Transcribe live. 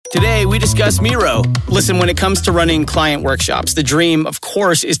Today, we discuss Miro. Listen, when it comes to running client workshops, the dream, of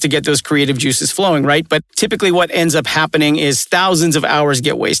course, is to get those creative juices flowing, right? But typically what ends up happening is thousands of hours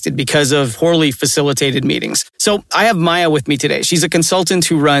get wasted because of poorly facilitated meetings. So I have Maya with me today. She's a consultant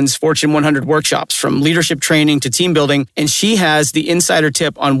who runs Fortune 100 workshops, from leadership training to team building, and she has the insider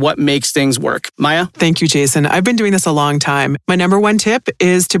tip on what makes things work. Maya? Thank you, Jason. I've been doing this a long time. My number one tip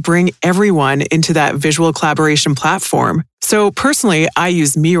is to bring everyone into that visual collaboration platform. So personally, I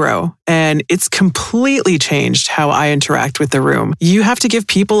use Miro, and it's completely changed how I interact with the room. You have to give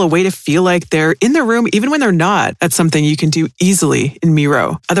people a way to feel like they're in the room even when they're not. That's something you can do easily in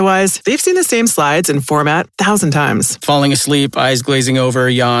Miro. Otherwise, they've seen the same slides and format 1,000 times. Falling asleep, eyes glazing over,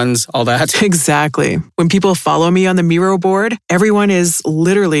 yawns, all that. Exactly. When people follow me on the Miro board, everyone is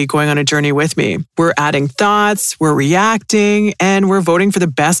literally going on a journey with me. We're adding thoughts, we're reacting, and we're voting for the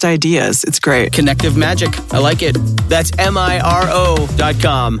best ideas. It's great. Connective magic. I like it. That's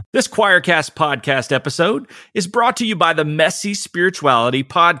MIRO.com. This Choircast podcast episode is brought to you by the Messy Spirituality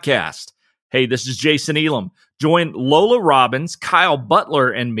Podcast. Hey, this is Jason Elam. Join Lola Robbins, Kyle Butler,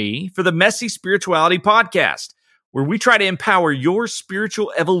 and me for the Messy Spirituality Podcast, where we try to empower your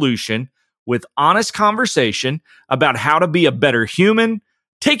spiritual evolution with honest conversation about how to be a better human,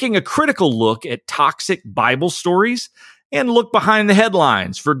 taking a critical look at toxic Bible stories, and look behind the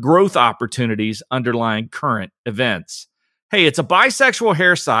headlines for growth opportunities underlying current events. Hey, it's a bisexual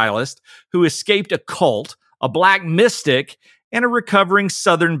hairstylist who escaped a cult, a black mystic, and a recovering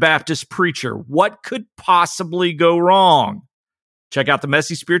Southern Baptist preacher. What could possibly go wrong? Check out the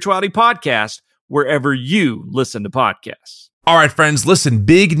Messy Spirituality Podcast wherever you listen to podcasts. All right, friends, listen,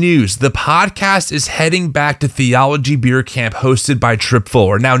 big news. The podcast is heading back to Theology Beer Camp hosted by Trip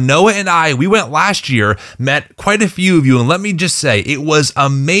Forward. Now, Noah and I, we went last year, met quite a few of you, and let me just say, it was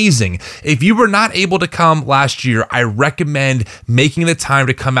amazing. If you were not able to come last year, I recommend making the time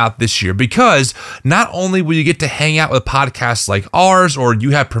to come out this year, because not only will you get to hang out with podcasts like ours, or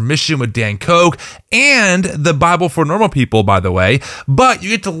you have permission with Dan Koch and the Bible for Normal People, by the way, but you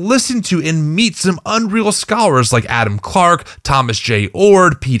get to listen to and meet some unreal scholars like Adam Clark, Thomas J.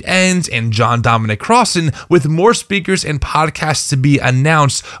 Ord, Pete Enns, and John Dominic Crossan, with more speakers and podcasts to be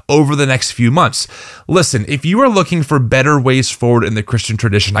announced over the next few months. Listen, if you are looking for better ways forward in the Christian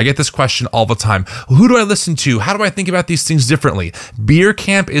tradition, I get this question all the time. Who do I listen to? How do I think about these things differently? Beer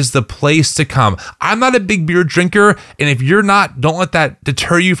Camp is the place to come. I'm not a big beer drinker, and if you're not, don't let that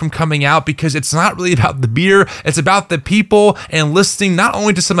deter you from coming out, because it's not really about the beer. It's about the people and listening not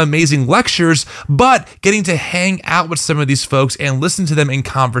only to some amazing lectures, but getting to hang out with some of these folks and listen to them in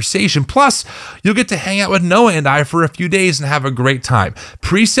conversation. Plus, you'll get to hang out with Noah and I for a few days and have a great time.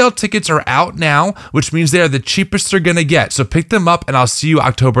 Pre-sale tickets are out now, which means they are the cheapest they're going to get. So pick them up, and I'll see you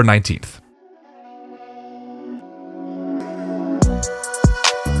October 19th.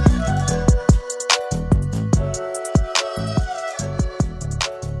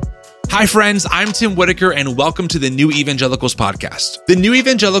 Hi friends, I'm Tim Whitaker, and welcome to the New Evangelicals podcast. The New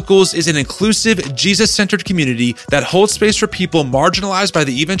Evangelicals is an inclusive, Jesus-centered community that holds space for people marginalized by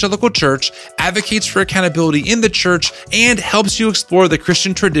the evangelical church, advocates for accountability in the church, and helps you explore the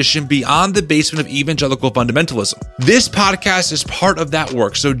Christian tradition beyond the basement of evangelical fundamentalism. This podcast is part of that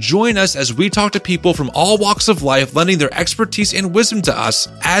work, so join us as we talk to people from all walks of life, lending their expertise and wisdom to us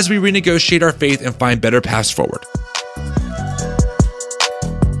as we renegotiate our faith and find better paths forward.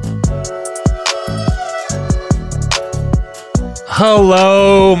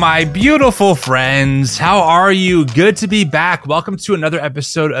 Hello, my beautiful friends. How are you? Good to be back. Welcome to another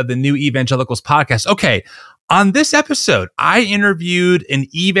episode of the New Evangelicals podcast. Okay, on this episode, I interviewed an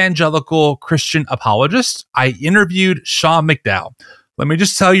evangelical Christian apologist. I interviewed Sean McDowell. Let me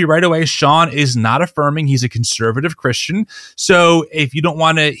just tell you right away, Sean is not affirming. He's a conservative Christian. So if you don't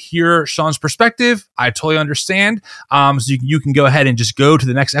want to hear Sean's perspective, I totally understand. So you can go ahead and just go to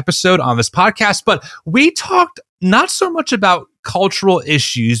the next episode on this podcast. But we talked not so much about cultural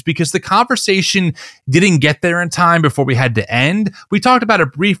issues, because the conversation didn't get there in time before we had to end. We talked about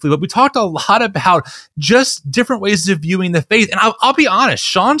it briefly, but we talked a lot about just different ways of viewing the faith. And I'll be honest,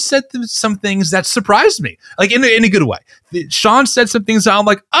 Sean said some things that surprised me, like in a good way. Sean said some things that I'm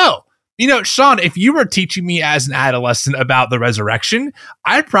like, oh, you know, Sean, if you were teaching me as an adolescent about the resurrection,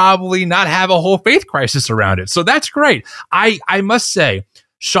 I'd probably not have a whole faith crisis around it. So that's great. I must say,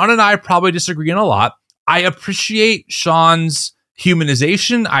 Sean and I probably disagree on a lot. I appreciate Sean's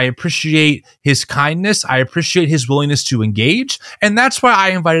humanization. I appreciate his kindness. I appreciate his willingness to engage. And that's why I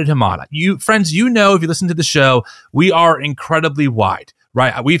invited him on. You friends, you know, if you listen to the show, we are incredibly wide,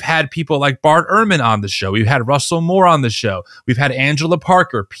 right? We've had people like Bart Ehrman on the show. We've had Russell Moore on the show. We've had Angela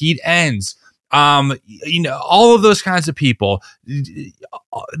Parker, Pete Enns, all of those kinds of people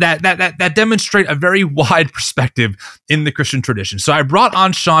that demonstrate a very wide perspective in the Christian tradition. So I brought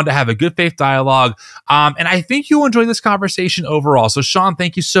on Sean to have a good faith dialogue, and I think you'll enjoy this conversation overall. So Sean,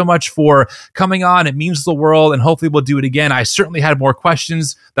 thank you so much for coming on. It means the world, and hopefully we'll do it again. I certainly had more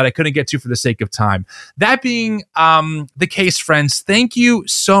questions that I couldn't get to for the sake of time. That being the case, friends, thank you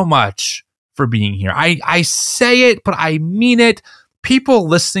so much for being here. I say it, but I mean it. People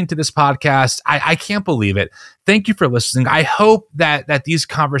listening to this podcast, I can't believe it. Thank you for listening. I hope that these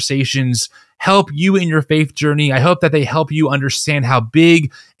conversations help you in your faith journey. I hope that they help you understand how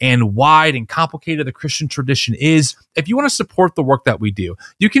big and wide and complicated the Christian tradition is. If you want to support the work that we do,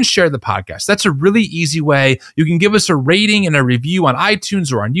 you can share the podcast. That's a really easy way. You can give us a rating and a review on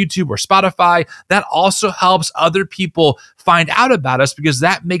iTunes or on YouTube or Spotify. That also helps other people find out about us because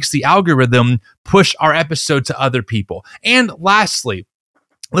that makes the algorithm push our episode to other people. And lastly,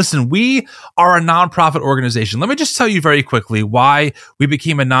 listen, we are a nonprofit organization. Let me just tell you very quickly why we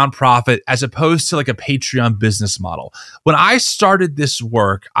became a nonprofit as opposed to like a Patreon business model. When I started this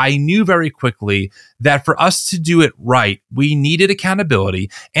work, I knew very quickly that for us to do it right, we needed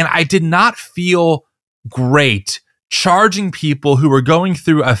accountability. And I did not feel great charging people who were going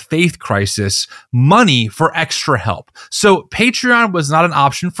through a faith crisis money for extra help. So Patreon was not an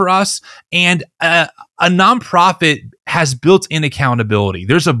option for us. And a nonprofit has built-in accountability.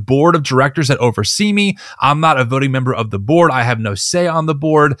 There's a board of directors that oversee me. I'm not a voting member of the board. I have no say on the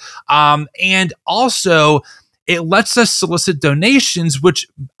board. And also, it lets us solicit donations, which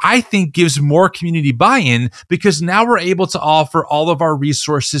I think gives more community buy-in because now we're able to offer all of our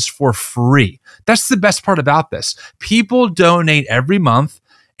resources for free. That's the best part about this. People donate every month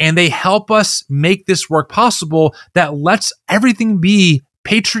and they help us make this work possible that lets everything be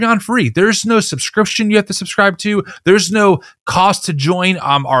Patreon free. There's no subscription you have to subscribe to. There's no cost to join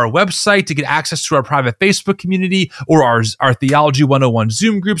our website to get access to our private Facebook community or our Theology 101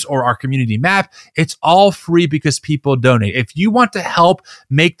 Zoom groups or our community map. It's all free because people donate. If you want to help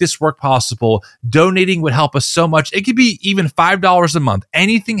make this work possible, donating would help us so much. It could be even $5 a month.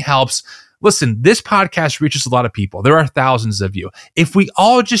 Anything helps. Listen, this podcast reaches a lot of people. There are thousands of you. If we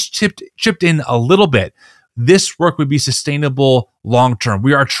all just chipped in a little bit, this work would be sustainable long-term.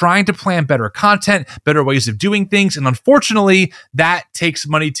 We are trying to plan better content, better ways of doing things. And unfortunately, that takes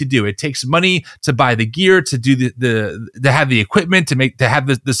money to do. It takes money to buy the gear, to do to have the equipment, to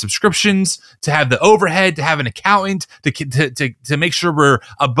have the subscriptions, to have the overhead, to have an accountant, to make sure we're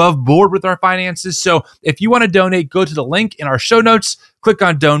above board with our finances. So if you want to donate, go to the link in our show notes, click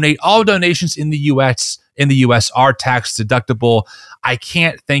on donate. All donations in the US are tax deductible. I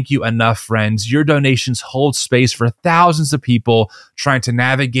can't thank you enough, friends. Your donations hold space for thousands of people trying to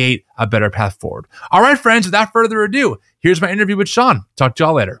navigate a better path forward. All right, friends, without further ado, here's my interview with Sean. Talk to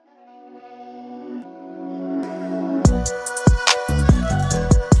y'all later.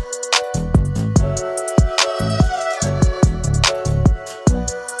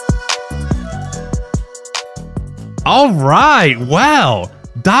 All right. Well,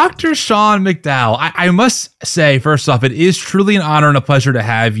 Dr. Sean McDowell, I must say, first off, it is truly an honor and a pleasure to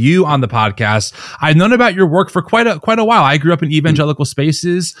have you on the podcast. I've known about your work for quite a while. I grew up in evangelical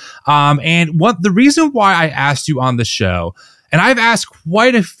spaces. And the reason why I asked you on the show, and I've asked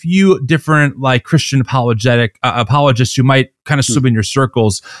quite a few different like Christian apologists who might kind of swim in your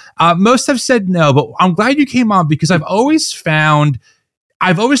circles. Most have said no, but I'm glad you came on because I've always found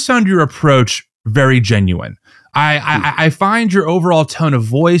your approach very genuine. I find your overall tone of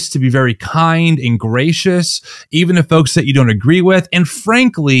voice to be very kind and gracious, even to folks that you don't agree with. And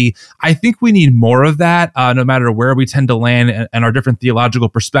frankly, I think we need more of that, no matter where we tend to land and our different theological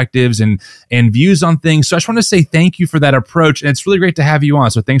perspectives and views on things. So I just want to say thank you for that approach. And it's really great to have you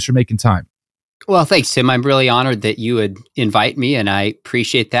on. So thanks for making time. Well, thanks, Tim. I'm really honored that you would invite me, and I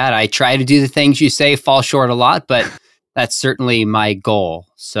appreciate that. I try to do the things you say, fall short a lot, but that's certainly my goal.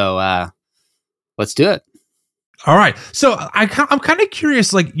 So let's do it. All right. So I'm kind of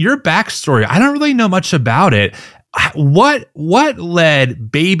curious, like your backstory. I don't really know much about it. What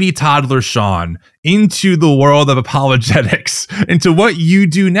led baby toddler Sean into the world of apologetics, into what you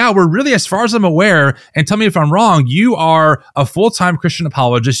do now? Where really, as far as I'm aware, and tell me if I'm wrong, you are a full-time Christian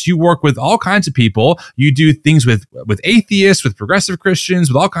apologist. You work with all kinds of people. You do things with atheists, with progressive Christians,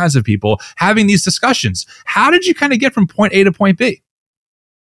 with all kinds of people, having these discussions. How did you kind of get from point A to point B?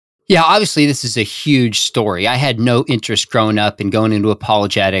 Yeah, obviously, this is a huge story. I had no interest growing up in going into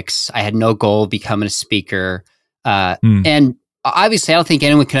apologetics. I had no goal of becoming a speaker. And obviously, I don't think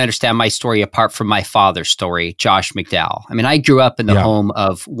anyone can understand my story apart from my father's story, Josh McDowell. I mean, I grew up in the home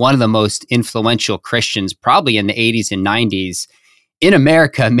of one of the most influential Christians, probably in the 80s and 90s. in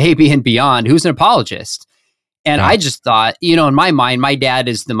America, maybe and beyond, who's an apologist. And I just thought, in my mind, my dad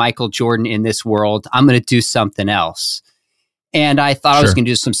is the Michael Jordan in this world. I'm going to do something else. And I thought I was going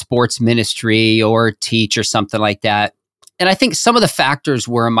to do some sports ministry or teach or something like that. And I think some of the factors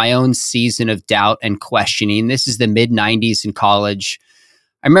were my own season of doubt and questioning. This is the mid-90s in college.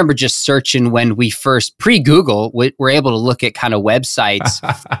 I remember just searching when we first, pre-Google, were able to look at kind of websites.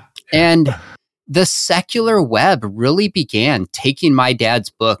 And the secular web really began taking my dad's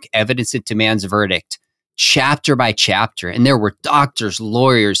book, Evidence and Man's Verdict, chapter by chapter. And there were doctors,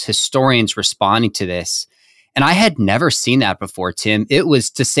 lawyers, historians responding to this. And I had never seen that before, Tim. It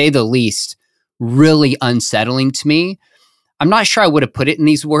was, to say the least, really unsettling to me. I'm not sure I would have put it in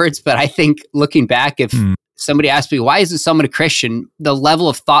these words, but I think looking back, if somebody asked me, why isn't someone a Christian? The level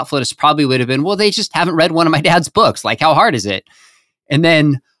of thoughtfulness probably would have been, well, they just haven't read one of my dad's books. Like, how hard is it? And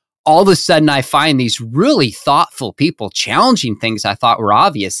then all of a sudden I find these really thoughtful people challenging things I thought were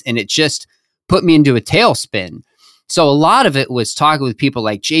obvious. And it just put me into a tailspin. So a lot of it was talking with people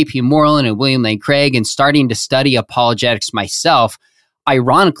like J.P. Moreland and William Lane Craig and starting to study apologetics myself.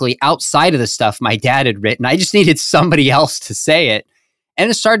 Ironically, outside of the stuff my dad had written, I just needed somebody else to say it. And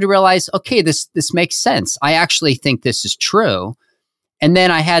I started to realize, okay, this makes sense. I actually think this is true. And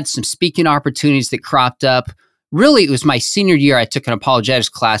then I had some speaking opportunities that cropped up. Really, it was my senior year. I took an apologetics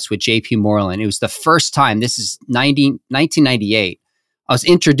class with J.P. Moreland. It was the first time, this is 1998. I was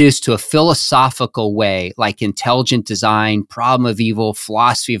introduced to a philosophical way, like intelligent design, problem of evil,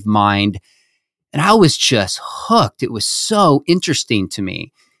 philosophy of mind. And I was just hooked. It was so interesting to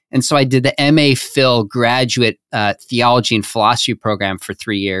me. And so I did the MA Phil graduate theology and philosophy program for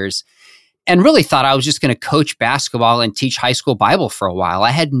 3 years and really thought I was just going to coach basketball and teach high school Bible for a while.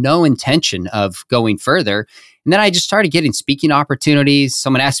 I had no intention of going further. And then I just started getting speaking opportunities.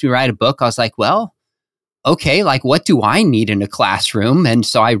 Someone asked me to write a book. I was like, well, okay, like what do I need in a classroom? And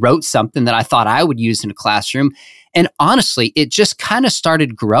so I wrote something that I thought I would use in a classroom. And honestly, it just kind of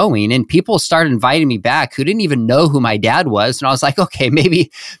started growing and people started inviting me back who didn't even know who my dad was. And I was like, okay,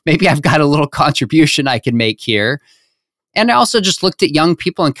 maybe I've got a little contribution I can make here. And I also just looked at young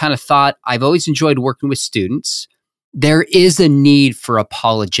people and kind of thought, I've always enjoyed working with students. There is a need for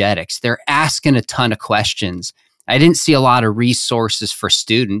apologetics. They're asking a ton of questions. I didn't see a lot of resources for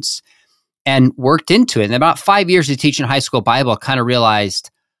students and worked into it. And about 5 years of teaching high school Bible, I kind of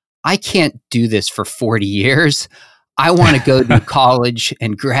realized I can't do this for 40 years. I want to go to college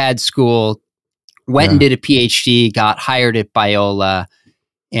and grad school, went and did a PhD, got hired at Biola.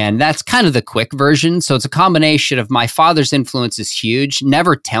 And that's kind of the quick version. So it's a combination of my father's influence is huge,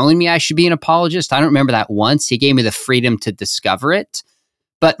 never telling me I should be an apologist. I don't remember that once. He gave me the freedom to discover it,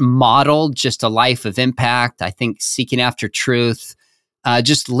 but modeled just a life of impact. I think seeking after truth,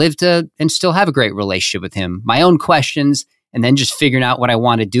 just lived and still have a great relationship with him. My own questions, and then just figuring out what I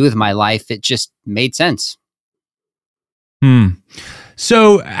want to do with my life. It just made sense.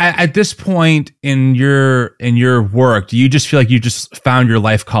 So at this point in your work, do you just feel like you just found your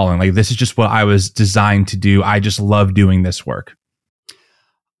life calling? Like, this is just what I was designed to do. I just love doing this work.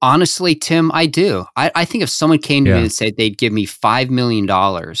 Honestly, Tim, I do. I think if someone came to me and said they'd give me $5 million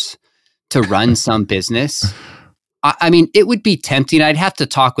to run some business, I mean, it would be tempting. I'd have to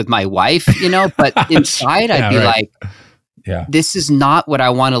talk with my wife, but inside I'd be like, this is not what I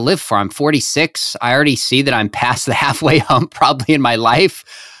want to live for. I'm 46. I already see that I'm past the halfway hump probably in my life.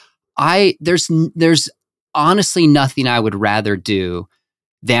 There's honestly nothing I would rather do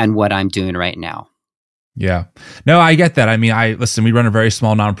than what I'm doing right now. Yeah. No, I get that. I mean, listen, we run a very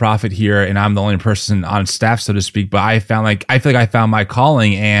small nonprofit here and I'm the only person on staff, so to speak, but I feel like I found my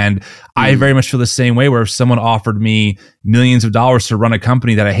calling, and I very much feel the same way, where if someone offered me millions of dollars to run a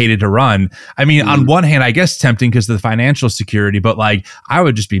company that I hated to run, I mean, on one hand, I guess tempting because of the financial security, but like I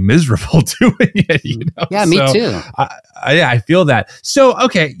would just be miserable doing it, Yeah, me too. I feel that. So,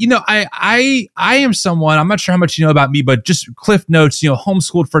 okay, I am someone, I'm not sure how much you know about me, but just cliff notes,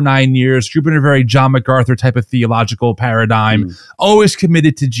 homeschooled for 9 years, grew up in a very John MacArthur type of theological paradigm, always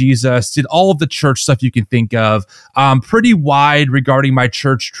committed to Jesus, did all of the church stuff you can think of, pretty wide regarding my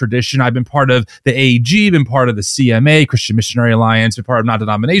church tradition. I've been part of the AEG, been part of the CMA, Christian Missionary Alliance, been part of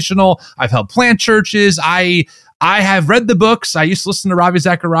non-denominational. I've helped plant churches. I have read the books. I used to listen to Ravi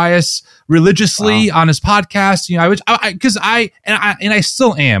Zacharias religiously on his podcast. I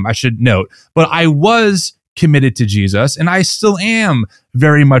still am, I should note, but I was committed to Jesus, and I still am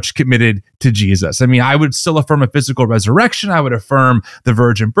very much committed to Jesus. I mean, I would still affirm a physical resurrection. I would affirm the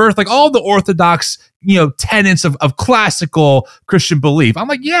virgin birth, like all the orthodox, tenets of classical Christian belief. I'm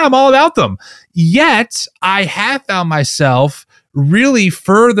like, yeah, I'm all about them. Yet I have found myself really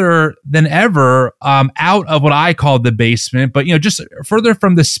further than ever out of what I call the basement, but just further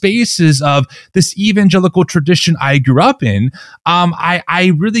from the spaces of this evangelical tradition I grew up in.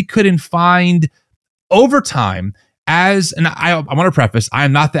 I really couldn't find over time. And I want to preface, I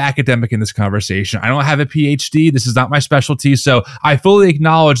am not the academic in this conversation. I don't have a PhD. This is not my specialty. So I fully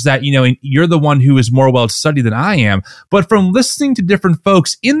acknowledge that, you're the one who is more well-studied than I am. But from listening to different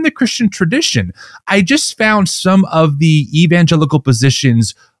folks in the Christian tradition, I just found some of the evangelical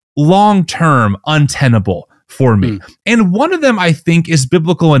positions long-term untenable for me. And one of them, I think, is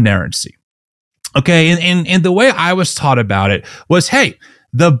biblical inerrancy. Okay. And the way I was taught about it was, hey,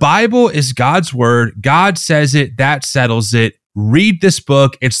 the Bible is God's word. God says it. That settles it. Read this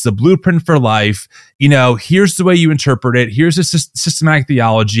book. It's the blueprint for life. Here's the way you interpret it. Here's a systematic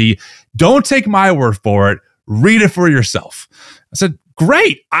theology. Don't take my word for it. Read it for yourself. I said,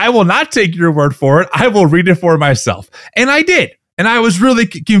 great. I will not take your word for it. I will read it for myself. And I did. And I was really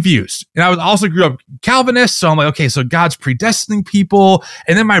confused. And I was also grew up Calvinist. So I'm like, okay, so God's predestining people.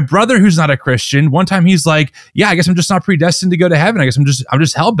 And then my brother, who's not a Christian, one time he's like, yeah, I guess I'm just not predestined to go to heaven. I guess I'm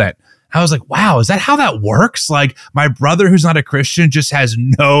just hell-bent. And I was like, wow, is that how that works? Like my brother, who's not a Christian, just has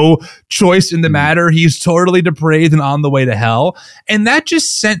no choice in the matter. He's totally depraved and on the way to hell. And that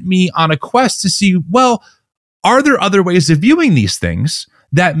just sent me on a quest to see, well, are there other ways of viewing these things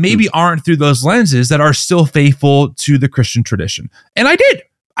that maybe aren't through those lenses that are still faithful to the Christian tradition? And I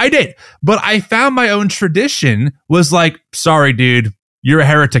did. But I found my own tradition was like, sorry, dude, you're a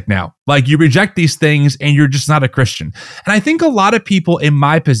heretic now. Like you reject these things and you're just not a Christian. And I think a lot of people in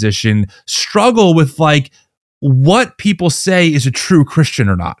my position struggle with like what people say is a true Christian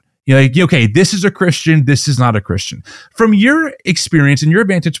or not. Okay, this is a Christian, this is not a Christian. From your experience and your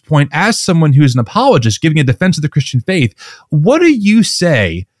vantage point as someone who is an apologist, giving a defense of the Christian faith, what do you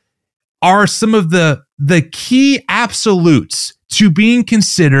say are some of the key absolutes to being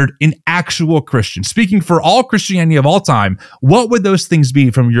considered an actual Christian? Speaking for all Christianity of all time, what would those things be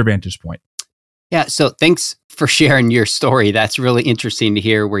from your vantage point? Yeah, so thanks for sharing your story. That's really interesting to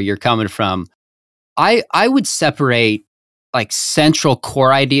hear where you're coming from. I would separate like central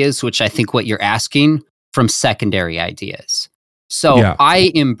core ideas, which I think what you're asking, from secondary ideas. So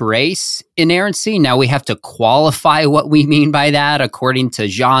I embrace inerrancy. Now we have to qualify what we mean by that according to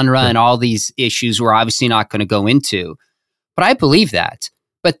genre and all these issues we're obviously not going to go into. But I believe that.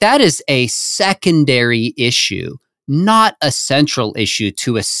 But that is a secondary issue, not a central issue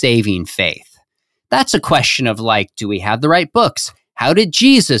to a saving faith. That's a question of like, do we have the right books? How did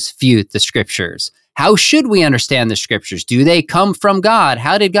Jesus view the scriptures? How should we understand the scriptures? Do they come from God?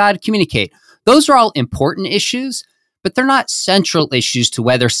 How did God communicate? Those are all important issues, but they're not central issues to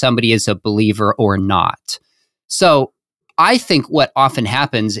whether somebody is a believer or not. So I think what often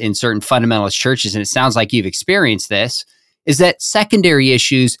happens in certain fundamentalist churches, and it sounds like you've experienced this, is that secondary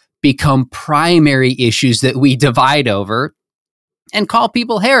issues become primary issues that we divide over and call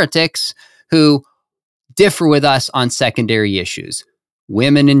people heretics who differ with us on secondary issues.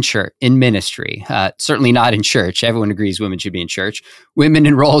 Women in church, in ministry, certainly not in church. Everyone agrees women should be in church. Women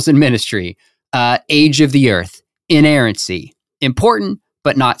in roles in ministry, age of the earth, inerrancy, important,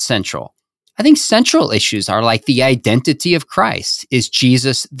 but not central. I think central issues are like the identity of Christ. Is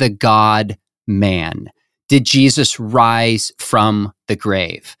Jesus the God-man? Did Jesus rise from the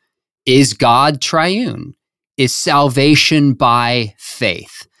grave? Is God triune? Is salvation by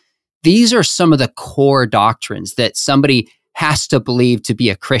faith? These are some of the core doctrines that somebody has to believe to be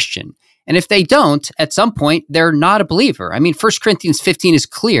a Christian. And if they don't, at some point, they're not a believer. I mean, 1 Corinthians 15 is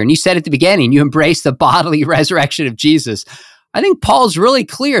clear. And you said at the beginning, you embrace the bodily resurrection of Jesus. I think Paul's really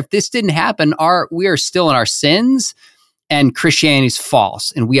clear. If this didn't happen, we are still in our sins and Christianity is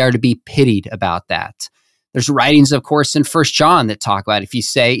false. And we are to be pitied about that. There's writings, of course, in 1 John that talk about if you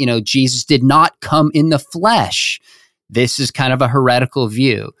say, Jesus did not come in the flesh, this is kind of a heretical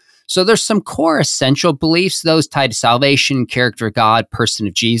view. So there's some core essential beliefs, those tied to salvation, character of God, person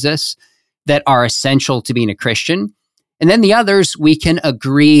of Jesus, that are essential to being a Christian. And then the others we can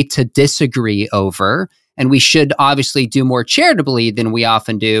agree to disagree over. And we should obviously do more charitably than we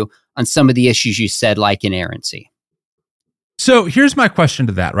often do on some of the issues you said, like inerrancy. So here's my question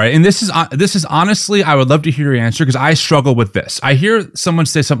to that, right? And this is honestly, I would love to hear your answer because I struggle with this. I hear someone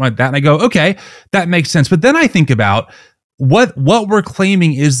say something like that and I go, okay, that makes sense. But then I think about what we're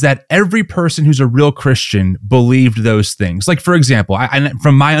claiming is that every person who's a real Christian believed those things. Like, for example, I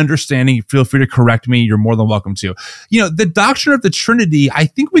from my understanding, feel free to correct me. You're more than welcome to. The doctrine of the Trinity, I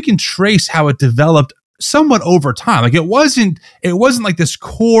think we can trace how it developed somewhat over time. Like it wasn't like this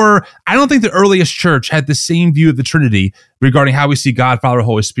core. I don't think the earliest church had the same view of the Trinity regarding how we see God, Father,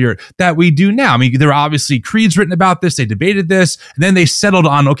 Holy Spirit that we do now. I mean, there are obviously creeds written about this. They debated this, and then they settled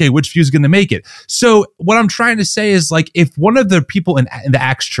on, okay, which view is going to make it. So what I'm trying to say is, like, if one of the people in the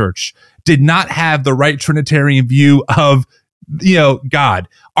Acts church did not have the right Trinitarian view of, God,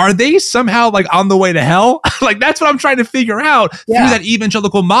 are they somehow like on the way to hell? Like, that's what I'm trying to figure out through that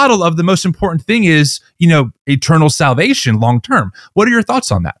evangelical model of the most important thing is, eternal salvation long term. What are your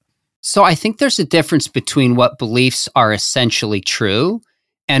thoughts on that? So I think there's a difference between what beliefs are essentially true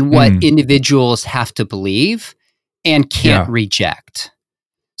and what individuals have to believe and can't reject.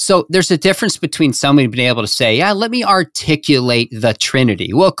 So there's a difference between somebody being able to say, let me articulate the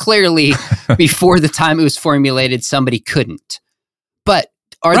Trinity. Well, clearly, before the time it was formulated, somebody couldn't. But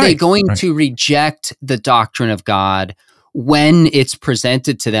are they going to reject the doctrine of God when it's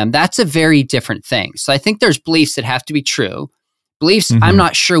presented to them? That's a very different thing. So I think there's beliefs that have to be true. Beliefs I'm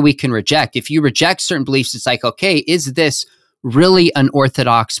not sure we can reject. If you reject certain beliefs, it's like, okay, is this really an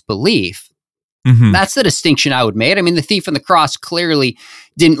orthodox belief? That's the distinction I would make. I mean, the thief on the cross clearly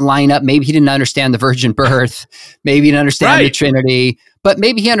didn't line up. Maybe he didn't understand the virgin birth. Maybe he didn't understand the Trinity. But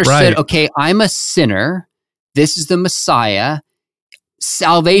maybe he understood, okay, I'm a sinner. This is the Messiah.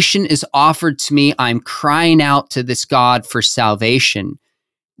 Salvation is offered to me. I'm crying out to this God for salvation.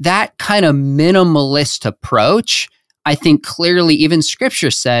 That kind of minimalist approach, I think clearly even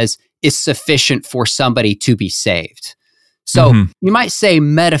Scripture says, is sufficient for somebody to be saved. So you might say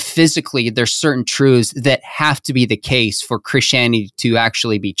metaphysically, there's certain truths that have to be the case for Christianity to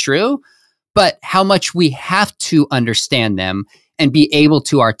actually be true, but how much we have to understand them and be able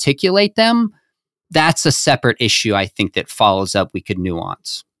to articulate them, that's a separate issue, I think, that follows up we could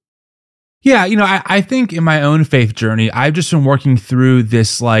nuance. Yeah, I think in my own faith journey, I've just been working through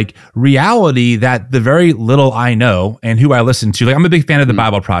this like reality that the very little I know and who I listen to, like I'm a big fan of the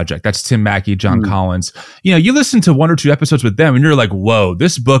Bible Project. That's Tim Mackey, John Collins. You listen to 1 or 2 episodes with them and you're like, whoa,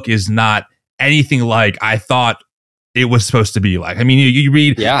 this book is not anything like I thought it was supposed to be like. I mean, you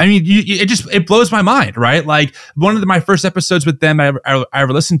read, it blows my mind, right? Like one of my first episodes with them I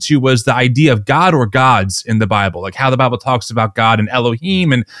ever listened to was the idea of God or gods in the Bible, like how the Bible talks about God and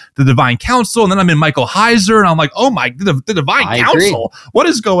Elohim and the divine council. And then I'm in Michael Heiser and I'm like, oh my, the divine council, what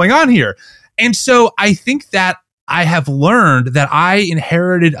is going on here? And so I think that I have learned that I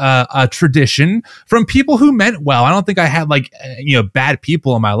inherited a tradition from people who meant well. I don't think I had bad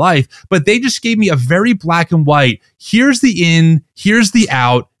people in my life, but they just gave me a very black and white, here's the in, here's the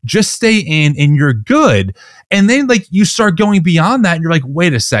out, just stay in and you're good. And then you start going beyond that and you're like,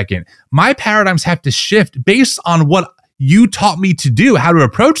 wait a second, my paradigms have to shift based on what you taught me to do, how to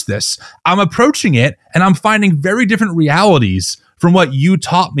approach this. I'm approaching it and I'm finding very different realities from what you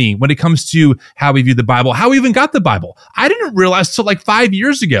taught me when it comes to how we view the Bible, how we even got the Bible. I didn't realize till 5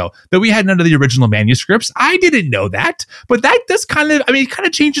 years ago that we had none of the original manuscripts. I didn't know that, but that does it kind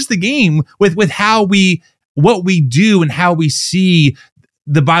of changes the game with what we do and how we see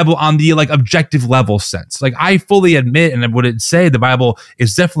the Bible on the objective level sense. I fully admit and would say the Bible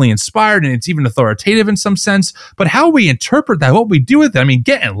is definitely inspired and it's even authoritative in some sense, but how we interpret that, what we do with it,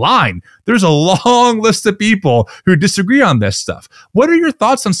 get in line. There's a long list of people who disagree on this stuff. What are your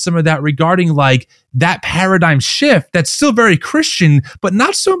thoughts on some of that regarding that paradigm shift that's still very Christian, but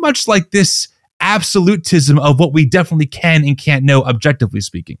not so much this absolutism of what we definitely can and can't know objectively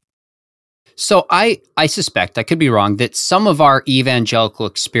speaking? So I suspect, I could be wrong, that some of our evangelical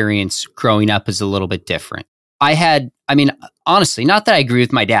experience growing up is a little bit different. Honestly, not that I agree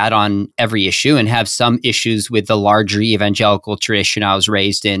with my dad on every issue and have some issues with the larger evangelical tradition I was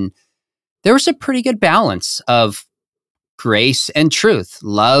raised in. There was a pretty good balance of grace and truth,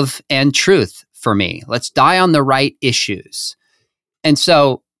 love and truth for me. Let's die on the right issues. And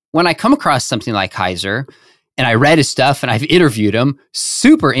so when I come across something like Heiser, and I read his stuff and I've interviewed him,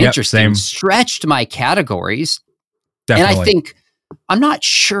 super interesting, stretched my categories. Definitely. And I think, I'm not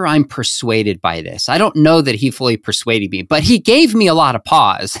sure I'm persuaded by this. I don't know that he fully persuaded me, but he gave me a lot of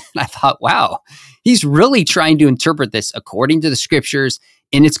pause. And I thought, wow, he's really trying to interpret this according to the Scriptures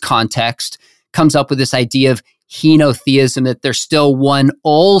in its context, comes up with this idea of henotheism, that there's still one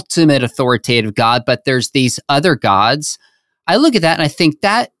ultimate authoritative God, but there's these other gods. I look at that and I think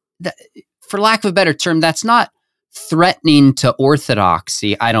that for lack of a better term, that's not threatening to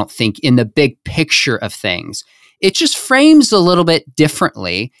orthodoxy, I don't think, in the big picture of things. It just frames a little bit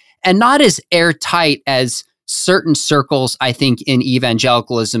differently and not as airtight as certain circles, I think, in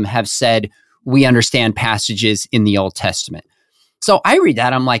evangelicalism have said we understand passages in the Old Testament. So I read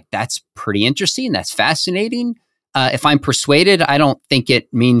that, I'm like, that's pretty interesting. That's fascinating. If I'm persuaded, I don't think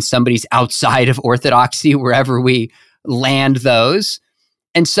it means somebody's outside of orthodoxy, wherever we land those.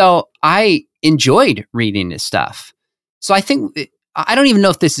 And so I enjoyed reading this stuff. So I think, I don't even know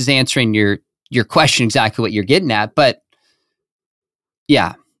if this is answering your question exactly what you're getting at, but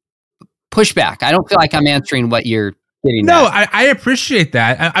yeah, push back. I don't feel like I'm answering what you're getting No, at. I appreciate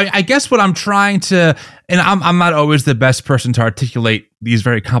that. I guess what I'm trying to, and I'm not always the best person to articulate these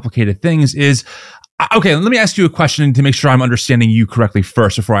very complicated things, is, okay, let me ask you a question to make sure I'm understanding you correctly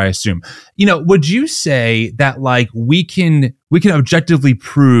first before I assume. Would you say that like we can objectively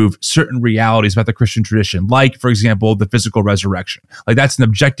prove certain realities about the Christian tradition, like, for example, the physical resurrection? Like that's an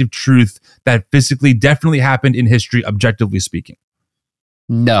objective truth that physically definitely happened in history, objectively speaking.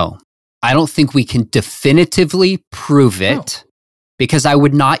 No, I don't think we can definitively prove it because I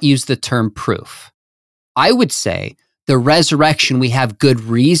would not use the term proof. I would say the resurrection, we have good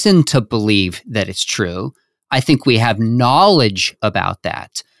reason to believe that it's true. I think we have knowledge about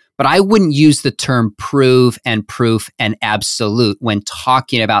that. But I wouldn't use the term prove and proof and absolute when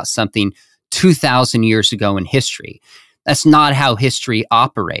talking about something 2,000 years ago in history. That's not how history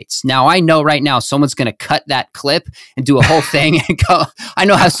operates. Now, I know right now someone's going to cut that clip and do a whole thing and go, I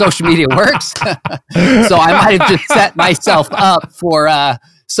know how social media works. So I might have just set myself up for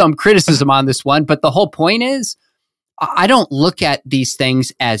some criticism on this one. But the whole point is, I don't look at these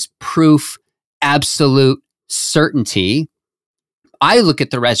things as proof, absolute certainty. I look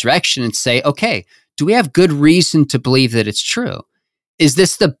at the resurrection and say, okay, do we have good reason to believe that it's true? Is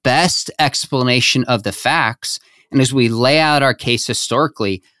this the best explanation of the facts? And as we lay out our case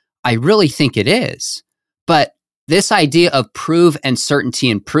historically, I really think it is. But this idea of prove and certainty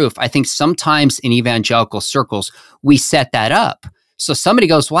and proof, I think sometimes in evangelical circles, we set that up. So somebody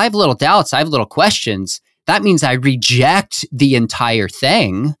goes, well, I have little doubts, I have little questions. That means I reject the entire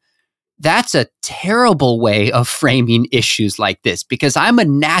thing. That's a terrible way of framing issues like this because I'm a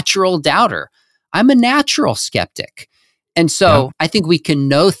natural doubter. I'm a natural skeptic. And so I think we can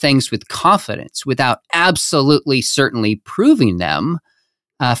know things with confidence without absolutely certainly proving them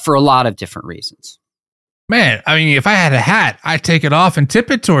for a lot of different reasons. Man, I mean, if I had a hat, I'd take it off and tip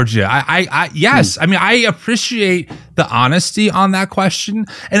it towards you. Yes. I mean, I appreciate the honesty on that question.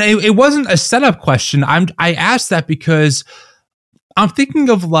 And it wasn't a setup question. I asked that because I'm thinking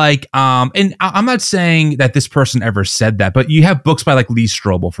of like, and I'm not saying that this person ever said that, but you have books by like Lee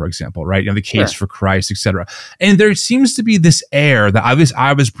Strobel, for example, right? The Case for Christ, etc. And there seems to be this air that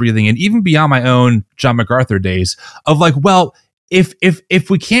I was breathing in, even beyond my own John MacArthur days, of like, well, if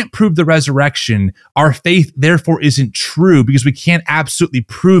we can't prove the resurrection, our faith therefore isn't true because we can't absolutely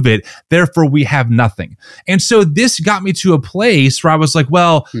prove it. Therefore, we have nothing. And so this got me to a place where I was like,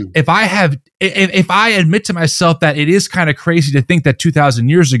 well, if I admit to myself that it is kind of crazy to think that 2,000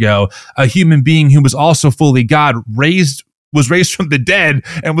 years ago, a human being who was also fully God was raised from the dead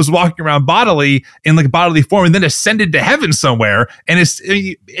and was walking around bodily in like bodily form and then ascended to heaven somewhere. And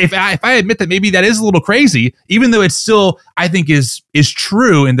if I admit that maybe that is a little crazy, even though it's still, I think is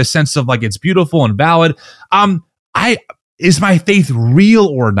true in the sense of like, it's beautiful and valid. Is my faith real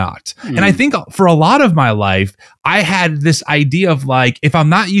or not? And I think for a lot of my life, I had this idea of like, if I'm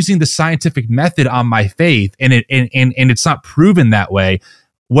not using the scientific method on my faith and it's not proven that way,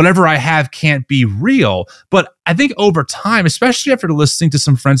 whatever I have can't be real. But I think over time, especially after listening to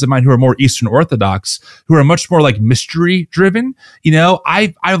some friends of mine who are more Eastern Orthodox, who are much more like mystery driven,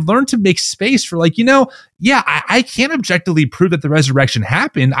 I've learned to make space for like, I can't objectively prove that the resurrection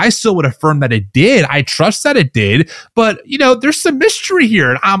happened. I still would affirm that it did. I trust that it did. But, there's some mystery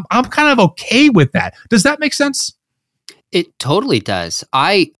here. And I'm kind of okay with that. Does that make sense? It totally does.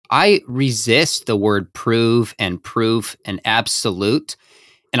 I resist the word prove and proof and absolute.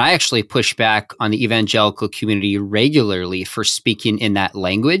 And I actually push back on the evangelical community regularly for speaking in that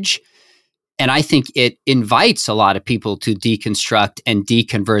language. And I think it invites a lot of people to deconstruct and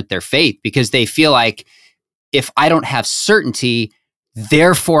deconvert their faith because they feel like if I don't have certainty,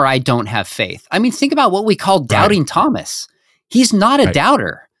 therefore I don't have faith. I mean, think about what we call doubting Thomas. He's not a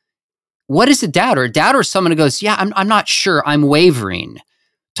doubter. What is a doubter? A doubter is someone who goes, yeah, I'm not sure, I'm wavering.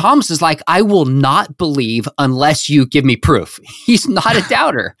 Thomas is like, I will not believe unless you give me proof. He's not a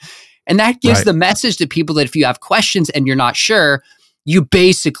doubter. And that gives the message to people that if you have questions and you're not sure, you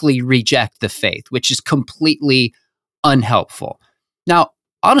basically reject the faith, which is completely unhelpful. Now,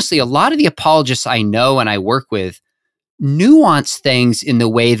 honestly, a lot of the apologists I know and I work with nuance things in the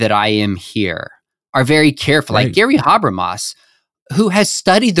way that I am here, are very careful. Like Gary Habermas, who has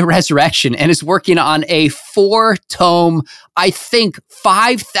studied the resurrection and is working on a 4-tome, I think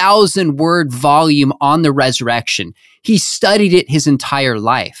 5,000 word volume on the resurrection. He studied it his entire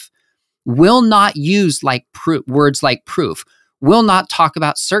life. will not use words like proof, will not talk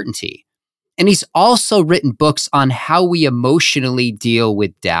about certainty. And he's also written books on how we emotionally deal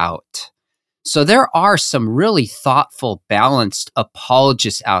with doubt. So there are some really thoughtful, balanced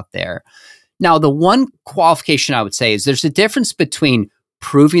apologists out there. Now, the one qualification I would say is there's a difference between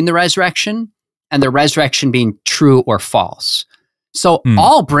proving the resurrection and the resurrection being true or false. So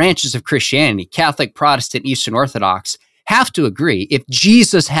all branches of Christianity, Catholic, Protestant, Eastern Orthodox, have to agree if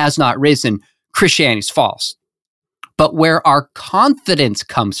Jesus has not risen, Christianity is false. But where our confidence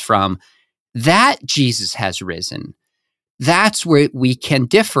comes from, that Jesus has risen, that's where we can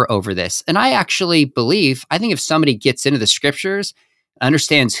differ over this. And I actually believe, I think if somebody gets into the scriptures,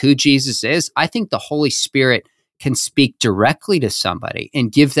 understands who Jesus is, I think the Holy Spirit can speak directly to somebody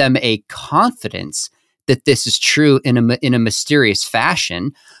and give them a confidence that this is true in a mysterious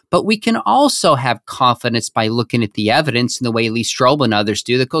fashion. But we can also have confidence by looking at the evidence in the way Lee Strobel and others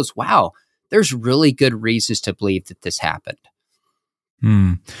do that goes, wow, there's really good reasons to believe that this happened.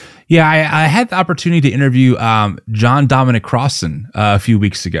 Yeah, I had the opportunity to interview John Dominic Crossan a few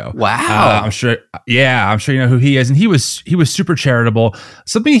weeks ago. Wow. I'm sure you know who he is. And he was super charitable.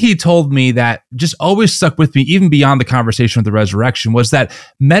 Something he told me that just always stuck with me, even beyond the conversation of the resurrection, was that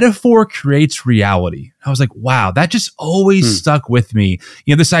metaphor creates reality. I was like, wow, that just always stuck with me.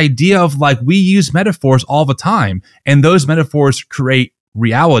 You know, this idea of like, we use metaphors all the time, and those metaphors create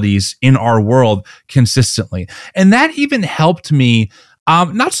realities in our world consistently. And that even helped me.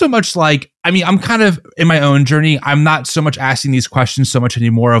 Not so much like, I mean, I'm kind of in my own journey. I'm not so much asking these questions so much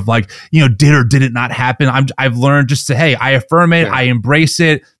anymore of like, you know, did or did it not happen? I've learned just to, hey, I affirm it. Sure. I embrace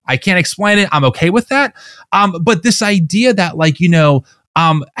it. I can't explain it. I'm okay with that. But this idea that like, you know,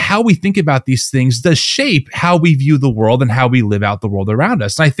 how we think about these things does shape how we view the world and how we live out the world around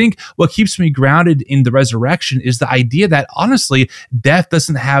us. And I think what keeps me grounded in the resurrection is the idea that honestly, death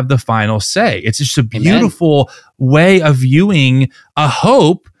doesn't have the final say. It's just a beautiful way of viewing a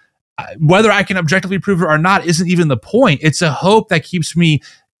hope. Whether I can objectively prove it or not isn't even the point. It's a hope that keeps me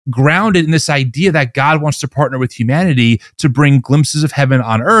grounded in this idea that God wants to partner with humanity to bring glimpses of heaven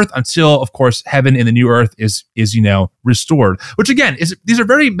on earth until, of course, heaven in the new earth is you know, restored. Which again, these are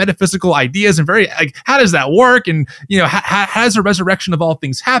very metaphysical ideas and very like, how does that work? And you know, how does the resurrection of all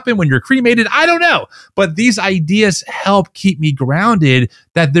things happen when you're cremated? I don't know, but these ideas help keep me grounded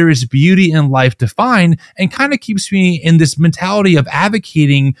that there is beauty in life to find, and kind of keeps me in this mentality of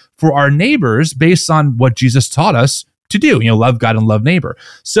advocating for our neighbors based on what Jesus taught us to do, you know, love God and love neighbor.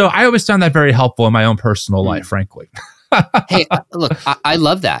 So I always found that very helpful in my own personal life, frankly. Hey, look, I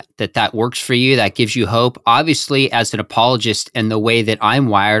love that works for you. That gives you hope. Obviously, as an apologist and the way that I'm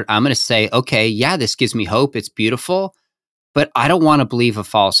wired, I'm going to say, okay, yeah, this gives me hope. It's beautiful, but I don't want to believe a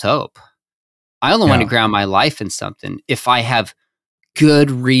false hope. I only want to ground my life in something if I have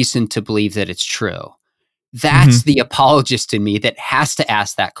good reason to believe that it's true. That's the apologist in me that has to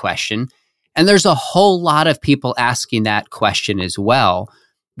ask that question. And there's a whole lot of people asking that question as well.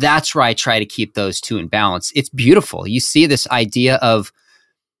 That's where I try to keep those two in balance. It's beautiful. You see this idea of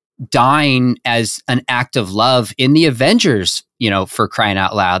dying as an act of love in the Avengers, you know, for crying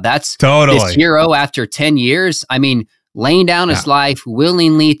out loud. That's totally this hero after 10 years. I mean, laying down his life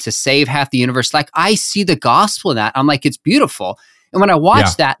willingly to save half the universe. Like, I see the gospel in that. I'm like, it's beautiful. And when I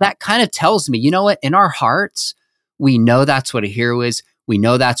watch that kind of tells me, you know what, in our hearts, we know that's what a hero is. We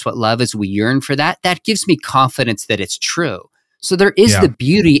know that's what love is. We yearn for that. That gives me confidence that it's true. So there is the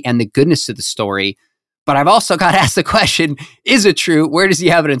beauty and the goodness of the story. But I've also got to ask the question, is it true? Where does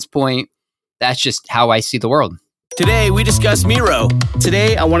the evidence point? That's just how I see the world. Today, we discuss Miro.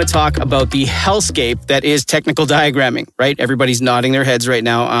 Today, I want to talk about the hellscape that is technical diagramming, right? Everybody's nodding their heads right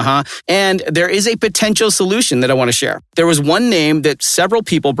now. And there is a potential solution that I want to share. There was one name that several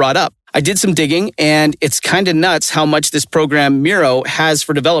people brought up. I did some digging, and it's kind of nuts how much this program Miro has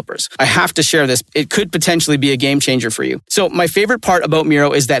for developers. I have to share this. It could potentially be a game changer for you. So my favorite part about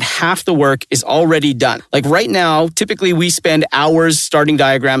Miro is that half the work is already done. Like right now, typically we spend hours starting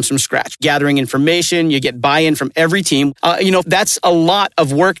diagrams from scratch, gathering information. You get buy-in from every team. That's a lot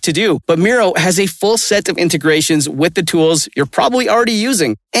of work to do. But Miro has a full set of integrations with the tools you're probably already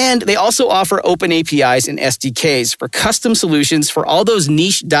using. And they also offer open APIs and SDKs for custom solutions for all those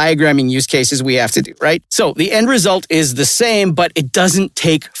niche diagramming use cases we have to do, right? So the end result is the same, but it doesn't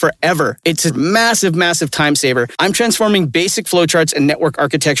take forever. It's a massive, massive time saver. I'm transforming basic flowcharts and network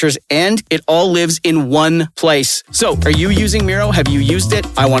architectures, and it all lives in one place. So are you using Miro? Have you used it?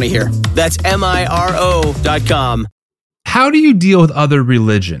 I want to hear. That's MIRO.com. How do you deal with other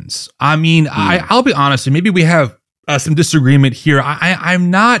religions? I mean, I'll be honest, and maybe we have some disagreement here.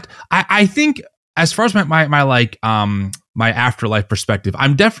 I think as far as my my afterlife perspective.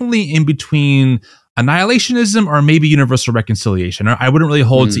 I'm definitely in between annihilationism or maybe universal reconciliation. I wouldn't really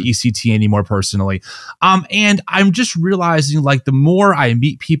hold to ECT anymore personally. And I'm just realizing, like, the more I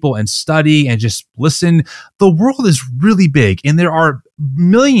meet people and study and just listen, the world is really big, and there are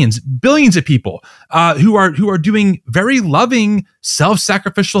millions, billions of people who are doing very loving,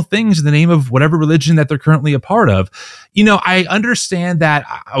 self-sacrificial things in the name of whatever religion that they're currently a part of. I understand that.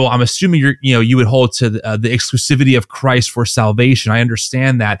 Well, I'm assuming you would hold to the exclusivity of Christ for salvation. I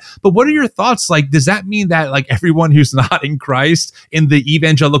understand that, but what are your thoughts? Like, does that mean that, like, everyone who's not in Christ in the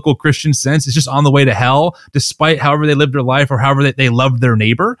evangelical Christian sense is just on the way to hell, despite however they lived their life or however they loved their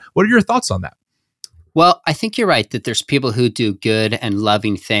neighbor? What are your thoughts on that? Well, I think you're right that there's people who do good and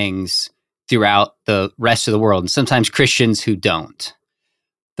loving things throughout the rest of the world, and sometimes Christians who don't.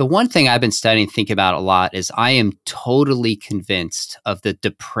 The one thing I've been studying and thinking about a lot is I am totally convinced of the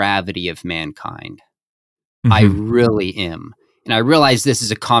depravity of mankind. Mm-hmm. I really am. And I realize this is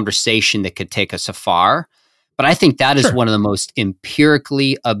a conversation that could take us afar, but I think that is one of the most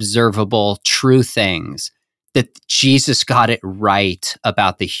empirically observable true things, that Jesus got it right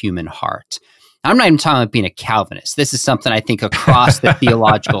about the human heart. I'm not even talking about being a Calvinist. This is something I think across the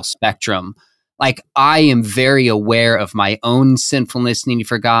theological spectrum. Like, I am very aware of my own sinfulness, needing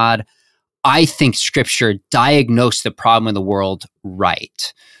for God. I think Scripture diagnosed the problem in the world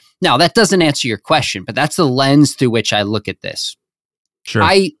right. Now, that doesn't answer your question, but that's the lens through which I look at this. Sure.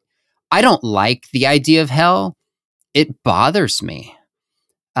 I don't like the idea of hell. It bothers me.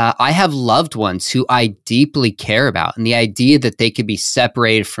 I have loved ones who I deeply care about, and the idea that they could be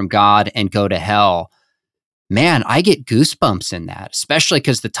separated from God and go to hell, man, I get goosebumps in that, especially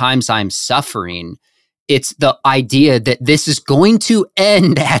because the times I'm suffering, it's the idea that this is going to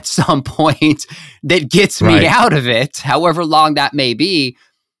end at some point that gets me out of it, however long that may be.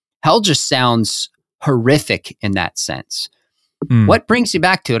 Hell just sounds horrific in that sense. What brings me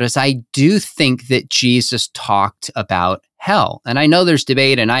back to it is I do think that Jesus talked about hell. And I know there's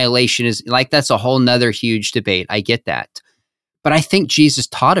debate. Annihilation is like, that's a whole nother huge debate. I get that. But I think Jesus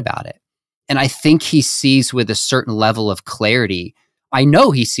taught about it. And I think he sees with a certain level of clarity. I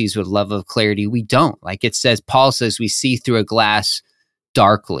know he sees with a level of clarity we don't. Like it says, Paul says, we see through a glass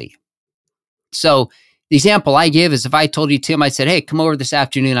darkly. So the example I give is if I told you, Tim, I said, hey, come over this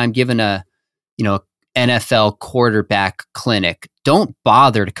afternoon. I'm giving a NFL quarterback clinic. Don't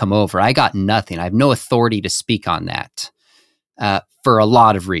bother to come over. I got nothing. I have no authority to speak on that for a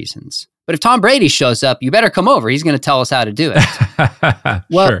lot of reasons. But if Tom Brady shows up, you better come over. He's going to tell us how to do it.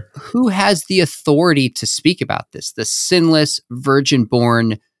 Well, sure. Who has the authority to speak about this? The sinless,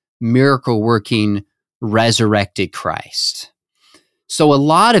 virgin-born, miracle-working, resurrected Christ. So a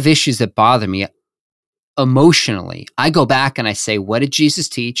lot of issues that bother me emotionally, I go back and I say, what did Jesus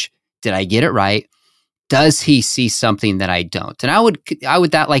teach? Did I get it right? Does he see something that I don't? And I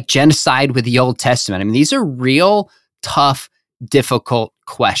would that like genocide with the Old Testament. I mean, these are real, tough, difficult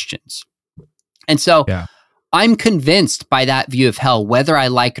questions. And so I'm convinced by that view of hell, whether I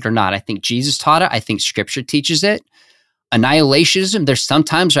like it or not. I think Jesus taught it. I think Scripture teaches it. Annihilationism, there's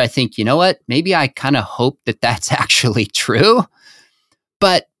sometimes where I think, you know what? Maybe I kind of hope that that's actually true.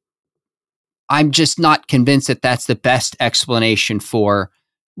 But I'm just not convinced that that's the best explanation for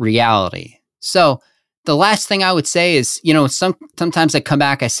reality. So the last thing I would say is, sometimes I come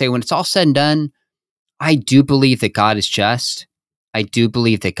back, I say, when it's all said and done, I do believe that God is just. I do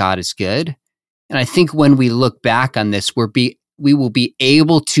believe that God is good. And I think when we look back on this, we will be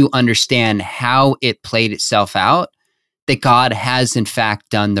able to understand how it played itself out, that God has in fact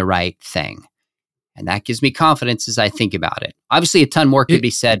done the right thing. And that gives me confidence as I think about it. Obviously, a ton more could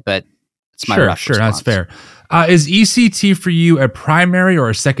be said, but it's my rough response. That's fair. Is ECT for you a primary or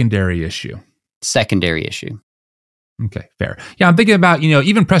a secondary issue? Secondary issue. Okay, fair. Yeah, I'm thinking about,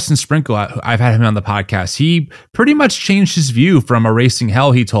 even Preston Sprinkle, I've had him on the podcast. He pretty much changed his view from Erasing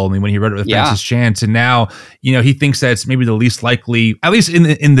Hell, he told me, when he read it with Francis Chance. And now, he thinks that it's maybe the least likely, at least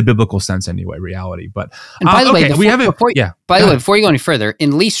in the biblical sense anyway, reality. But by the way, before you go any further,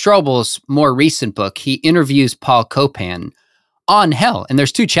 in Lee Strobel's more recent book, he interviews Paul Copan on hell. And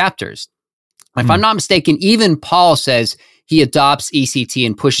there's 2 chapters. If I'm not mistaken, even Paul says he adopts ECT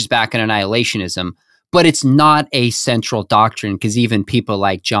and pushes back on annihilationism, but it's not a central doctrine because even people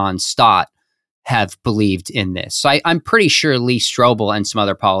like John Stott have believed in this. So I'm pretty sure Lee Strobel and some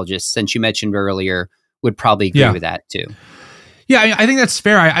other apologists, since you mentioned earlier, would probably agree with that too. Yeah, I think that's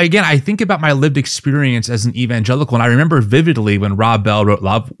fair. I think about my lived experience as an evangelical, and I remember vividly when Rob Bell wrote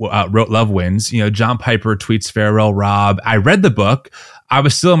Love Wins. John Piper tweets, farewell, Rob. I read the book. I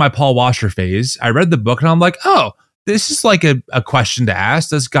was still in my Paul Washer phase. I read the book, and I'm like, oh, this is like a question to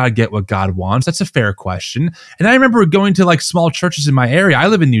ask. Does God get what God wants? That's a fair question. And I remember going to like small churches in my area. I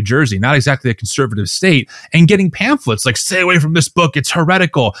live in New Jersey, not exactly a conservative state, and getting pamphlets like, stay away from this book, it's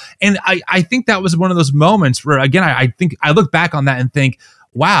heretical. And I think that was one of those moments where, again, I think I look back on that and think,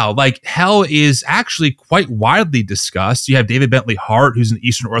 wow, like hell is actually quite widely discussed. You have David Bentley Hart, who's an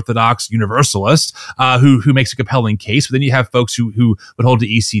Eastern Orthodox Universalist, who makes a compelling case. But then you have folks who would hold to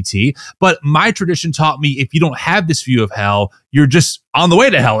ECT. But my tradition taught me, if you don't have this view of hell, you're just on the way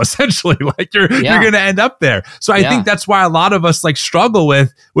to hell, essentially. Like you're going to end up there. So I think that's why a lot of us like struggle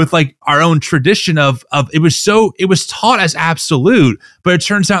with like our own tradition of it was taught as absolute, but it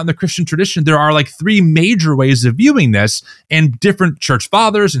turns out in the Christian tradition there are like three major ways of viewing this, and different church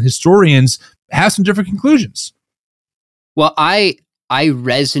fathers and historians have some different conclusions. Well, I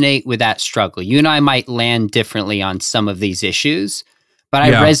resonate with that struggle. You and I might land differently on some of these issues, but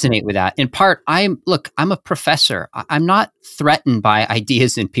I resonate with that. In part, I'm a professor. I'm not threatened by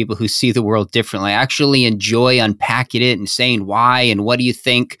ideas and people who see the world differently. I actually enjoy unpacking it and saying why and what do you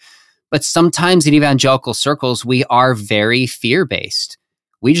think. But sometimes in evangelical circles, we are very fear-based.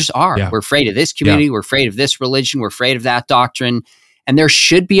 We just are. Yeah. We're afraid of this community. Yeah. We're afraid of this religion. We're afraid of that doctrine. And there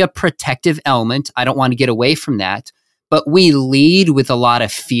should be a protective element. I don't want to get away from that. But we lead with a lot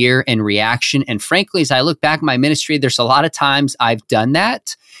of fear and reaction. And frankly, as I look back at my ministry, there's a lot of times I've done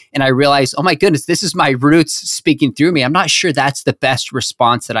that. And I realize, oh my goodness, this is my roots speaking through me. I'm not sure that's the best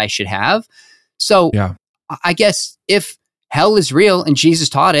response that I should have. So I guess if hell is real and Jesus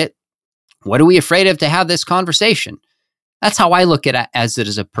taught it, what are we afraid of to have this conversation? That's how I look at it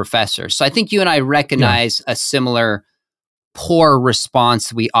as a professor. So I think you and I recognize a similar poor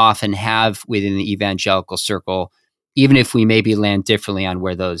response we often have within the evangelical circle, even if we maybe land differently on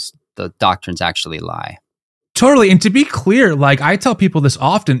where the doctrines actually lie. Totally. And to be clear, like I tell people this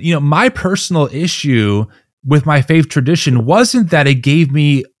often, my personal issue with my faith tradition wasn't that it gave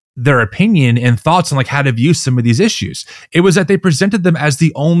me their opinion and thoughts on like how to view some of these issues. It was that they presented them as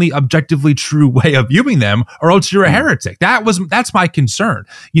the only objectively true way of viewing them, or else you're a heretic. That's my concern.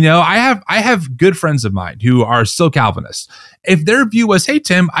 I have good friends of mine who are still Calvinists. If their view was, hey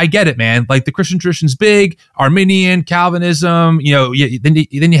Tim, I get it, man. Like the Christian tradition's big, Arminian, Calvinism. Then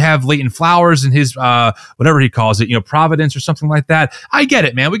you have Leighton Flowers and his whatever he calls it, Providence or something like that. I get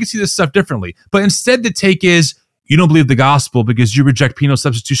it, man. We can see this stuff differently. But instead, the take is, you don't believe the gospel because you reject penal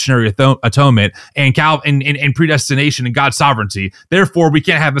substitutionary atonement and predestination and God's sovereignty. Therefore, we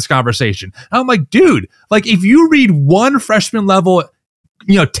can't have this conversation. And I'm like, dude, like if you read one freshman level,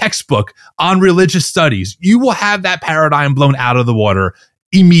 textbook on religious studies, you will have that paradigm blown out of the water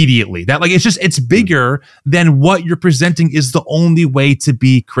immediately. That like it's bigger than what you're presenting is the only way to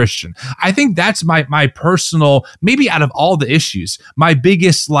be Christian. I think that's my personal, maybe out of all the issues, my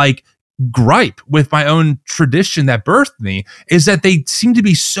biggest like gripe with my own tradition that birthed me is that they seem to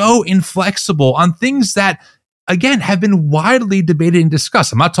be so inflexible on things that, again, have been widely debated and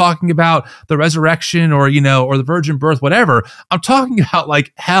discussed. I'm not talking about the resurrection or the virgin birth, whatever. I'm talking about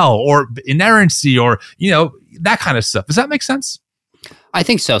like hell or inerrancy or, that kind of stuff. Does that make sense? I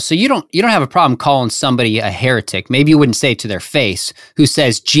think so. So you don't have a problem calling somebody a heretic. Maybe you wouldn't say it to their face, who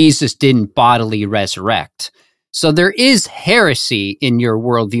says Jesus didn't bodily resurrect. So there is heresy in your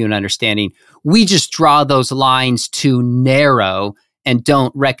worldview and understanding. We just draw those lines too narrow and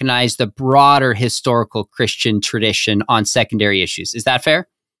don't recognize the broader historical Christian tradition on secondary issues. Is that fair?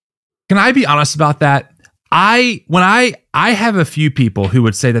 Can I be honest about that? I have a few people who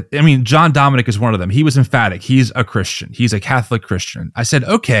would say that, John Dominic is one of them. He was emphatic. He's a Christian. He's a Catholic Christian. I said,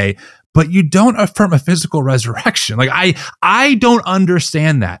 okay, but you don't affirm a physical resurrection. Like I don't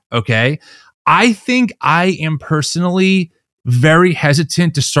understand that. Okay. I think I am personally very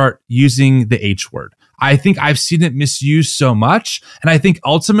hesitant to start using the H word. I think I've seen it misused so much. And I think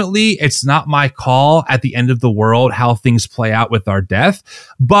ultimately it's not my call at the end of the world how things play out with our death.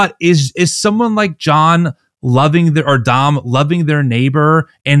 But is someone like John Dom loving their neighbor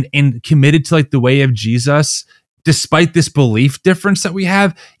and committed to like the way of Jesus despite this belief difference that we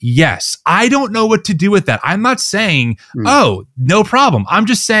have? Yes. I don't know what to do with that. I'm not saying, oh, no problem. I'm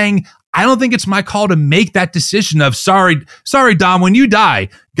just saying, I don't think it's my call to make that decision of, sorry, Dom, when you die,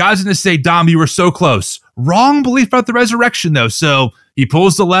 God's going to say, Dom, you were so close. Wrong belief about the resurrection, though. So he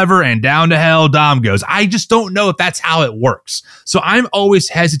pulls the lever and down to hell Dom goes. I just don't know if that's how it works. So I'm always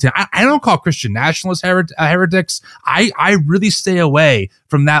hesitant. I don't call Christian nationalists heretics. I really stay away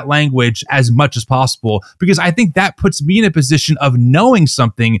from that language as much as possible because I think that puts me in a position of knowing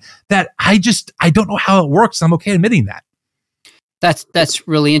something that I don't know how it works. I'm okay admitting that. That's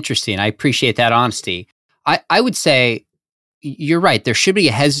really interesting. I appreciate that honesty. I would say you're right. There should be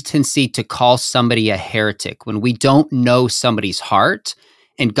a hesitancy to call somebody a heretic when we don't know somebody's heart,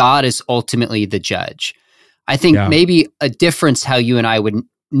 and God is ultimately the judge. I think maybe a difference how you and I would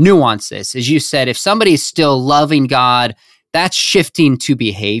nuance this. As you said, if somebody's still loving God, that's shifting to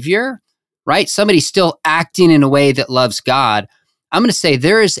behavior, right? Somebody's still acting in a way that loves God. I'm going to say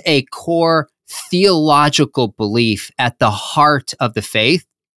there is a core theological belief at the heart of the faith,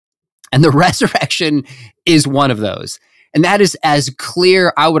 and the resurrection is one of those. And that is as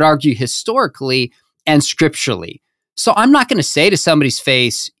clear, I would argue, historically and scripturally. So I'm not going to say to somebody's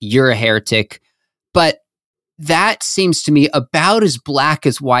face, you're a heretic, but that seems to me about as black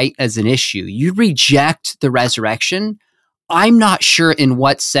as white as an issue. You reject the resurrection. I'm not sure in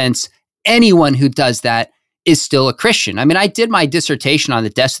what sense anyone who does that is still a Christian. I mean, I did my dissertation on the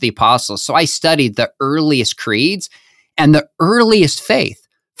deaths of the apostles, so I studied the earliest creeds and the earliest faith,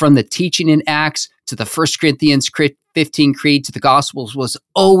 from the teaching in Acts to the 1 Corinthians 15 creed to the Gospels, was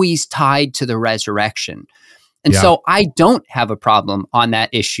always tied to the resurrection. And so I don't have a problem on that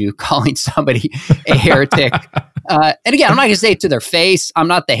issue calling somebody a heretic. And again, I'm not going to say it to their face. I'm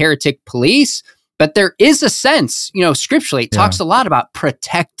not the heretic police, but there is a sense, scripturally, it talks a lot about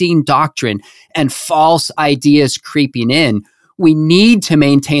protecting doctrine and false ideas creeping in. We need to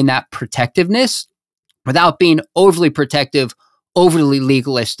maintain that protectiveness without being overly protective, overly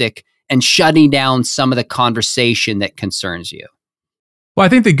legalistic, and shutting down some of the conversation that concerns you. Well, I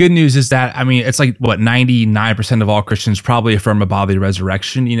think the good news is that, it's like, 99% of all Christians probably affirm a bodily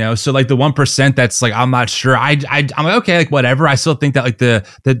resurrection, So like the 1% that's like, I'm not sure. I'm like, okay, like whatever. I still think that like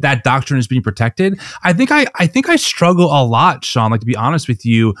that doctrine is being protected. I think I struggle a lot, Sean, like to be honest with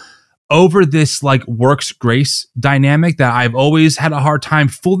you, over this like works grace dynamic that I've always had a hard time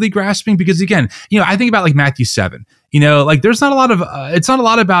fully grasping, because again, I think about like Matthew 7, like there's not a lot of, it's not a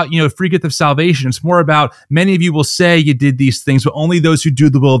lot about, free gift of salvation. It's more about many of you will say you did these things, but only those who do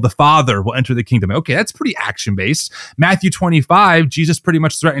the will of the Father will enter the kingdom. Okay, that's pretty action based. Matthew 25, Jesus pretty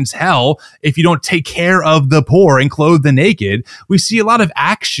much threatens hell if you don't take care of the poor and clothe the naked. We see a lot of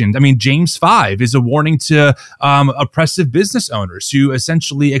action. James 5 is a warning to oppressive business owners who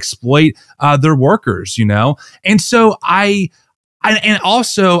essentially exploit their workers, And so and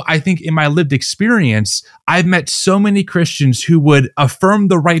also, I think in my lived experience, I've met so many Christians who would affirm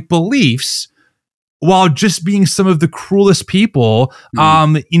the right beliefs while just being some of the cruelest people,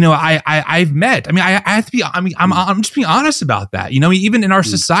 I've met. I have to be. I'm just being honest about that. Even in our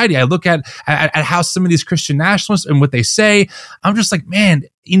society, I look at how some of these Christian nationalists and what they say. I'm just like, man,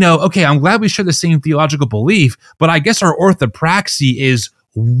 okay, I'm glad we share the same theological belief, but I guess our orthopraxy is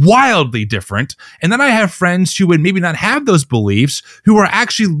wildly different. And then I have friends who would maybe not have those beliefs, who are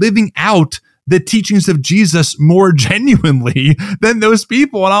actually living out the teachings of Jesus more genuinely than those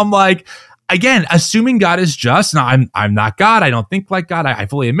people. And I'm like, again, assuming God is just, now I'm not God. I don't think like God. I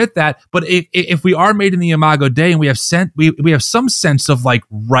fully admit that. But if we are made in the Imago Dei and we have some sense of like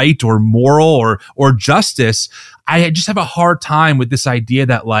right or moral or justice, I just have a hard time with this idea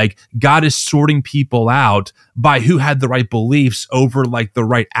that like God is sorting people out by who had the right beliefs over like the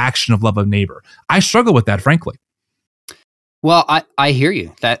right action of love of neighbor. I struggle with that, frankly. Well, I hear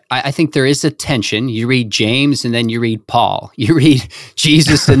you. That I think there is a tension. You read James and then you read Paul. You read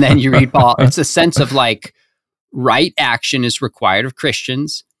Jesus and then you read Paul. It's a sense of like right action is required of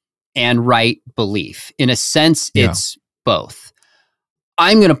Christians and right belief. In a sense, it's both.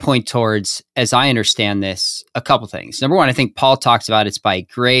 I'm going to point towards, as I understand this, a couple things. Number one, I think Paul talks about it's by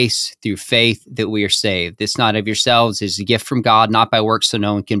grace through faith that we are saved. It's not of yourselves, it's a gift from God, not by works, so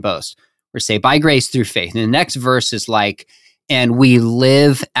no one can boast. We're saved by grace through faith. And the next verse is like, and we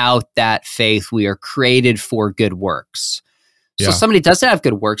live out that faith. We are created for good works. So somebody doesn't have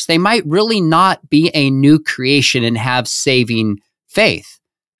good works, they might really not be a new creation and have saving faith.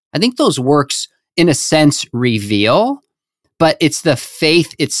 I think those works, in a sense, reveal, but it's the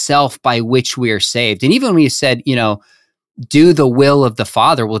faith itself by which we are saved. And even when you said, do the will of the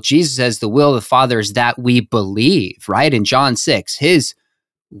Father, well, Jesus says the will of the Father is that we believe, right? In John 6, his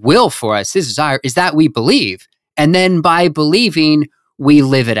will for us, his desire is that we believe. And then by believing, we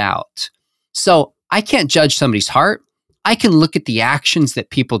live it out. So I can't judge somebody's heart. I can look at the actions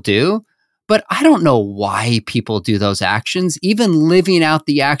that people do, but I don't know why people do those actions. Even living out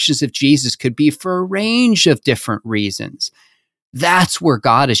the actions of Jesus could be for a range of different reasons. That's where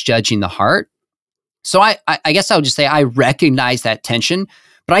God is judging the heart. So I guess I would just say I recognize that tension,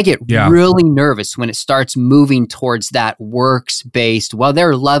 but I get really nervous when it starts moving towards that works-based, well,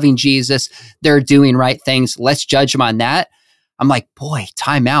 they're loving Jesus, they're doing right things, let's judge them on that. I'm like, boy,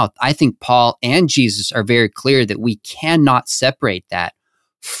 time out. I think Paul and Jesus are very clear that we cannot separate that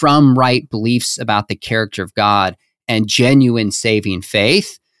from right beliefs about the character of God and genuine saving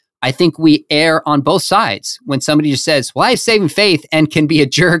faith, I think we err on both sides. When somebody just says, well, I have saving faith and can be a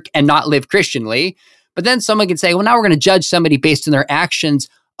jerk and not live Christianly. But then someone can say, well, now we're going to judge somebody based on their actions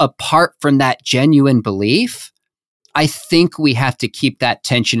apart from that genuine belief. I think we have to keep that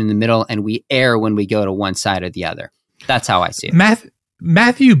tension in the middle, and we err when we go to one side or the other. That's how I see it.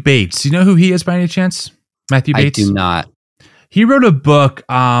 Matthew Bates, you know who he is by any chance? Matthew Bates? I do not. He wrote a book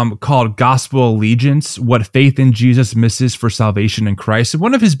called Gospel Allegiance, What Faith in Jesus Misses for Salvation in Christ. And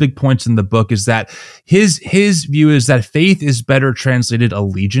one of his big points in the book is that his view is that faith is better translated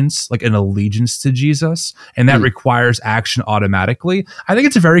allegiance, like an allegiance to Jesus, and that requires action automatically. I think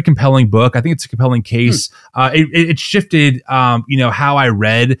it's a very compelling book. I think it's a compelling case. It shifted, how I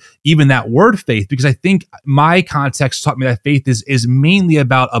read even that word faith, because I think my context taught me that faith is mainly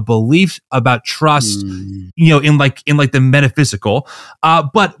about a belief, about trust, in the metaphysical.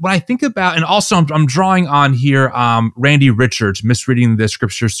 But when I think about, and also I'm drawing on here, Randy Richards, Misreading the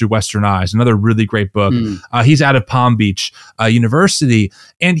Scriptures Through Western Eyes, another really great book. He's out of Palm Beach University.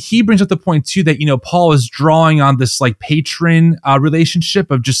 And he brings up the point too that, Paul is drawing on this like patron relationship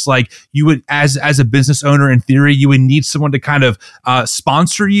of just like you would, as a business owner, in theory, you would need someone to kind of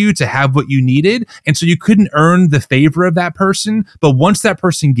sponsor you to have what you needed. And so you couldn't earn the favor of that person. But once that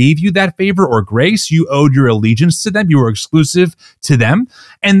person gave you that favor or grace, you owed your allegiance to them. You were exclusive to them.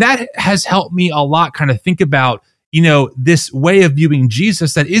 And that has helped me a lot kind of think about, this way of viewing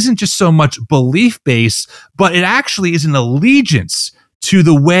Jesus that isn't just so much belief based, but it actually is an allegiance to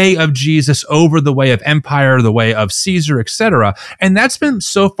the way of Jesus over the way of empire, the way of Caesar, etc. And that's been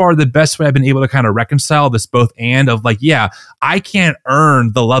so far the best way I've been able to kind of reconcile this both and of like, yeah, I can't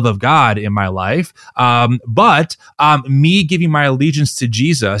earn the love of God in my life. But me giving my allegiance to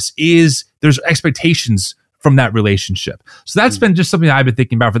Jesus there's expectations from that relationship. So that's been just something I've been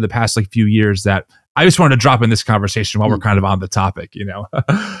thinking about for the past few years that I just wanted to drop in this conversation while we're kind of on the topic,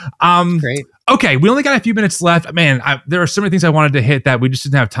 Great. Okay, we only got a few minutes left. Man, there are so many things I wanted to hit that we just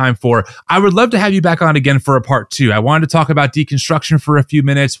didn't have time for. I would love to have you back on again for a part 2. I wanted to talk about deconstruction for a few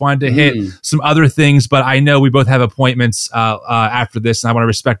minutes, wanted to hit some other things, but I know we both have appointments after this, and I want to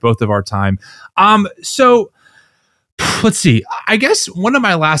respect both of our time. So let's see. I guess one of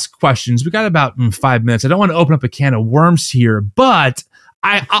my last questions, we got about 5 minutes. I don't want to open up a can of worms here, but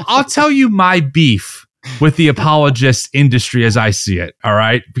I'll tell you my beef with the apologist industry as I see it. All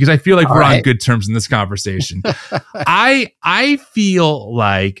right. Because I feel like we're on good terms in this conversation. I feel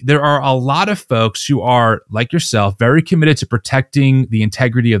like there are a lot of folks who are, like yourself, very committed to protecting the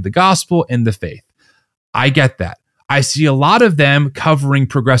integrity of the gospel and the faith. I get that. I see a lot of them covering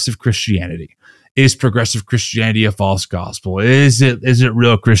progressive Christianity. Is progressive Christianity a false gospel? Is it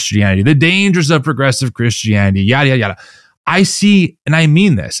real Christianity? The dangers of progressive Christianity, yada, yada, yada. I see, and I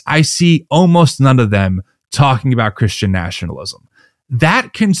mean this, I see almost none of them talking about Christian nationalism.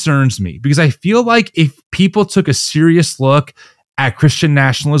 That concerns me because I feel like if people took a serious look at Christian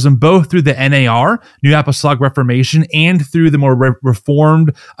nationalism, both through the NAR, New Apostolic Reformation, and through the more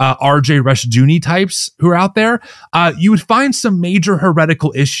reformed R.J. Rushdoony types who are out there, you would find some major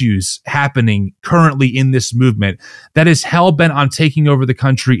heretical issues happening currently in this movement that is hell-bent on taking over the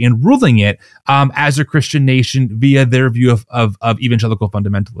country and ruling it as a Christian nation via their view of evangelical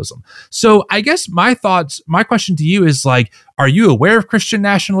fundamentalism. So I guess my question to you is like, are you aware of Christian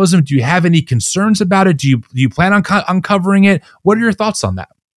nationalism? Do you have any concerns about it? Do you plan on uncovering it? What are your thoughts on that?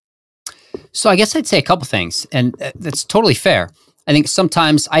 So I guess I'd say a couple things, and that's totally fair. I think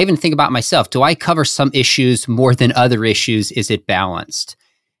sometimes I even think about myself. Do I cover some issues more than other issues? Is it balanced?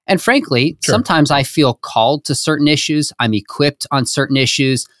 And frankly, sometimes I feel called to certain issues. I'm equipped on certain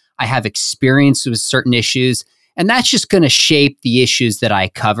issues. I have experience with certain issues, and that's just going to shape the issues that I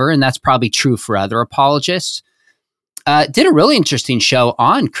cover. And that's probably true for other apologists. Did a really interesting show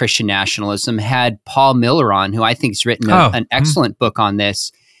on Christian nationalism, had Paul Miller on, who I think has written an excellent book on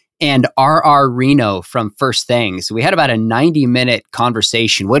this, and R.R. Reno from First Things. We had about a 90-minute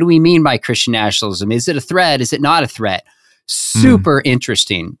conversation. What do we mean by Christian nationalism? Is it a threat? Is it not a threat? Super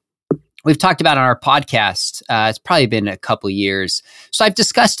interesting. We've talked about it on our podcast. It's probably been a couple years. So I've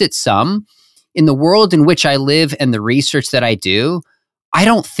discussed it some. In the world in which I live and the research that I do, I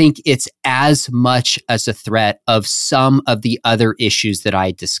don't think it's as much as a threat of some of the other issues that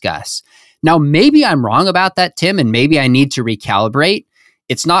I discuss. Now, maybe I'm wrong about that, Tim, and maybe I need to recalibrate.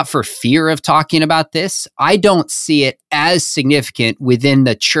 It's not for fear of talking about this. I don't see it as significant within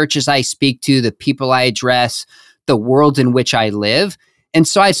the churches I speak to, the people I address, the world in which I live. And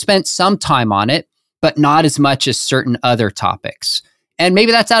so I've spent some time on it, but not as much as certain other topics. And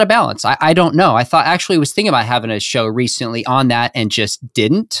maybe that's out of balance. I don't know. I was thinking about having a show recently on that and just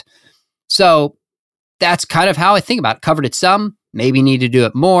didn't. So that's kind of how I think about it. Covered it some, maybe need to do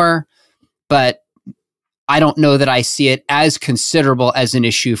it more, but I don't know that I see it as considerable as an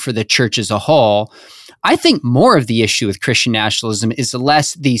issue for the church as a whole. I think more of the issue with Christian nationalism is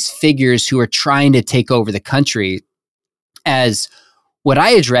less these figures who are trying to take over the country, as what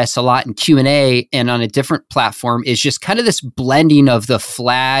I address a lot in Q&A and on a different platform is just kind of this blending of the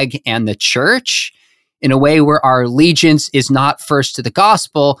flag and the church in a way where our allegiance is not first to the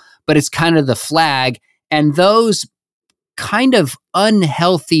gospel, but it's kind of the flag. And those kind of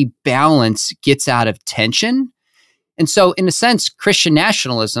unhealthy balance gets out of tension. And so in a sense, Christian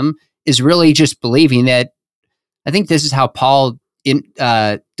nationalism is really just believing that, I think this is how Paul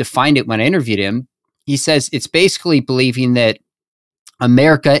defined it when I interviewed him. He says it's basically believing that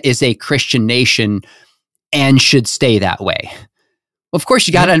America is a Christian nation and should stay that way. Well, of course,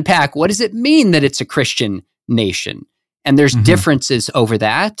 you got to unpack, what does it mean that it's a Christian nation? And there's differences over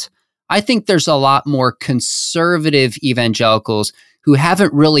that. I think there's a lot more conservative evangelicals who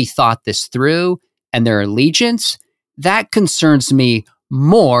haven't really thought this through and their allegiance. That concerns me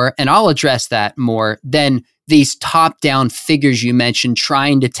more, and I'll address that more, than these top-down figures you mentioned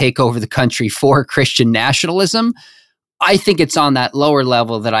trying to take over the country for Christian nationalism. I think it's on that lower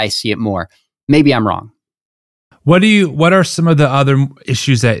level that I see it more. Maybe I'm wrong. What are some of the other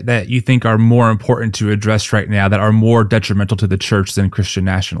issues that you think are more important to address right now that are more detrimental to the church than Christian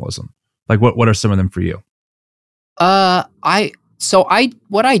nationalism? Like what are some of them for you? What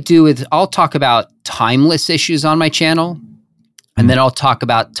I do is I'll talk about timeless issues on my channel, and then I'll talk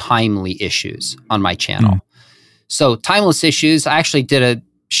about timely issues on my channel. So timeless issues, I actually did a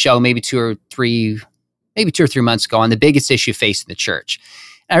show maybe 2 or 3 months ago on the biggest issue facing the church.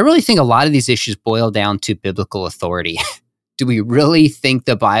 And I really think a lot of these issues boil down to biblical authority. Do we really think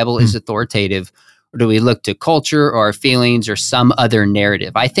the Bible is authoritative, or do we look to culture or our feelings or some other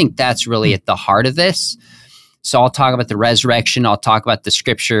narrative? I think that's really at the heart of this. So I'll talk about the resurrection. I'll talk about the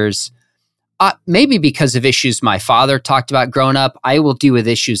scriptures. Maybe because of issues my father talked about growing up, I will deal with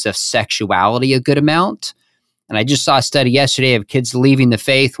issues of sexuality a good amount. And I just saw a study yesterday of kids leaving the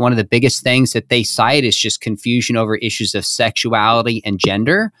faith. One of the biggest things that they cite is just confusion over issues of sexuality and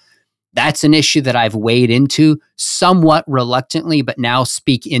gender. That's an issue that I've waded into somewhat reluctantly, but now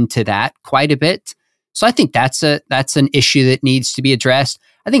speak into that quite a bit. So I think that's an issue that needs to be addressed.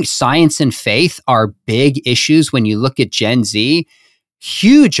 I think science and faith are big issues when you look at Gen Z.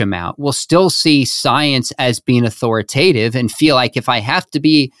 Huge amount will still see science as being authoritative and feel like if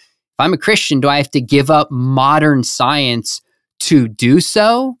I'm a Christian, do I have to give up modern science to do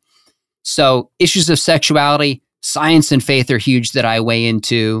so? So issues of sexuality, science and faith are huge that I weigh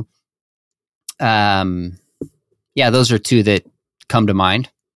into. Those are two that come to mind.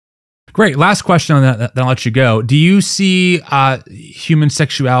 Great. Last question on that, then I'll let you go. Do you see human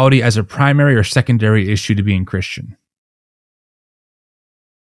sexuality as a primary or secondary issue to being Christian?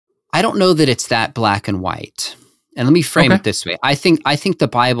 I don't know that it's that black and white. And let me frame it this way. I think the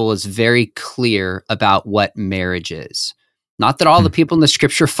Bible is very clear about what marriage is. Not that all the people in the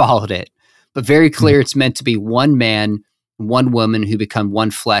scripture followed it, but very clear it's meant to be one man, one woman who become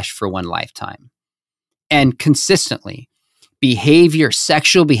one flesh for one lifetime. And consistently,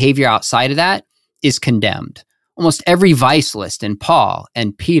 sexual behavior outside of that is condemned. Almost every vice list in Paul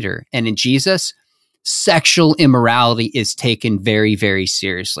and Peter and in Jesus, sexual immorality is taken very, very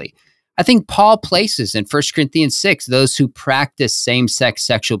seriously. I think Paul places in 1 Corinthians 6 those who practice same-sex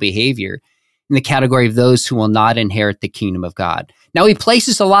sexual behavior in the category of those who will not inherit the kingdom of God. Now, he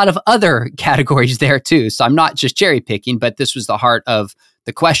places a lot of other categories there too, so I'm not just cherry-picking, but this was the heart of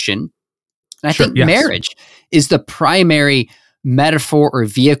the question. And I think marriage is the primary metaphor or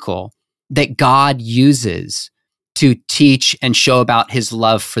vehicle that God uses to teach and show about his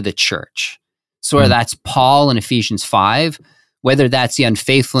love for the church. So whether that's Paul in Ephesians 5, whether that's the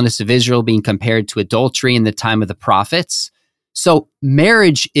unfaithfulness of Israel being compared to adultery in the time of the prophets. So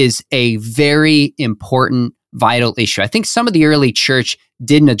marriage is a very important, vital issue. I think some of the early church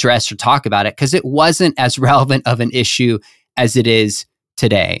didn't address or talk about it because it wasn't as relevant of an issue as it is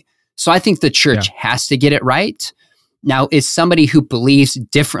today. So I think the church has to get it right. Now, is somebody who believes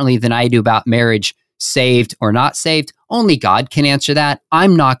differently than I do about marriage saved or not saved? Only God can answer that.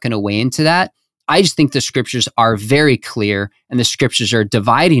 I'm not going to weigh into that. I just think the scriptures are very clear and the scriptures are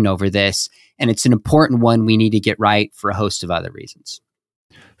dividing over this. And it's an important one we need to get right for a host of other reasons.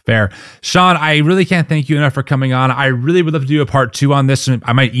 Fair. Sean, I really can't thank you enough for coming on. I really would love to do a part 2 on this.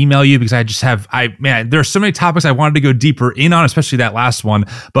 I might email you because I just have, there are so many topics I wanted to go deeper in on, especially that last one,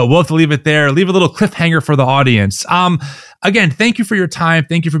 but we'll have to leave it there. Leave a little cliffhanger for the audience. Again, thank you for your time.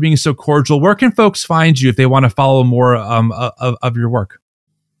 Thank you for being so cordial. Where can folks find you if they want to follow more of your work?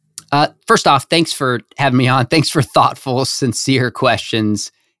 First off, thanks for having me on. Thanks for thoughtful, sincere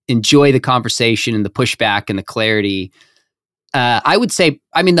questions. Enjoy the conversation and the pushback and the clarity. I would say,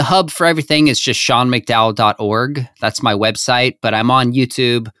 the hub for everything is just seanmcdowell.org. That's my website, but I'm on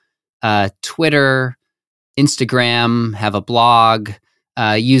YouTube, Twitter, Instagram, have a blog,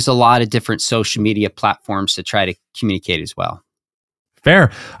 use a lot of different social media platforms to try to communicate as well.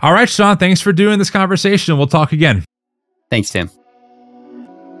 Fair. All right, Sean, thanks for doing this conversation. We'll talk again. Thanks, Tim.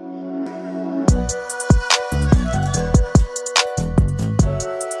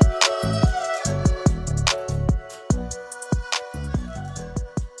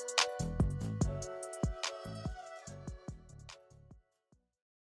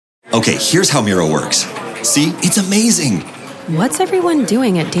 Okay, here's how Miro works. See, it's amazing. What's everyone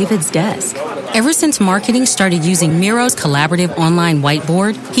doing at David's desk? Ever since marketing started using Miro's collaborative online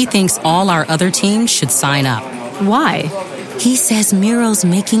whiteboard, he thinks all our other teams should sign up. Why? He says Miro's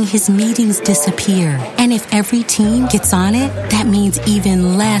making his meetings disappear. And if every team gets on it, that means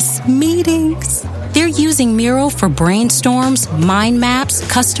even less meetings. They're using Miro for brainstorms, mind maps,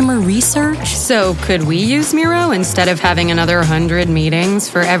 customer research. So could we use Miro instead of having another 100 meetings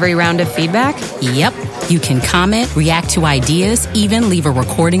for every round of feedback? Yep. You can comment, react to ideas, even leave a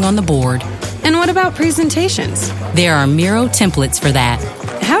recording on the board. And what about presentations? There are Miro templates for that.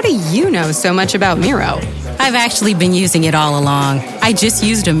 How do you know so much about Miro? I've actually been using it all along. I just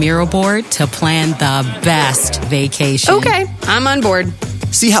used a Miro board to plan the best vacation. Okay, I'm on board.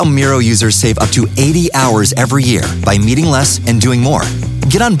 See how Miro users save up to 80 hours every year by meeting less and doing more.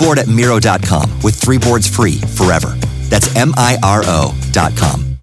 Get on board at Miro.com with 3 boards free forever. That's MIRO.com.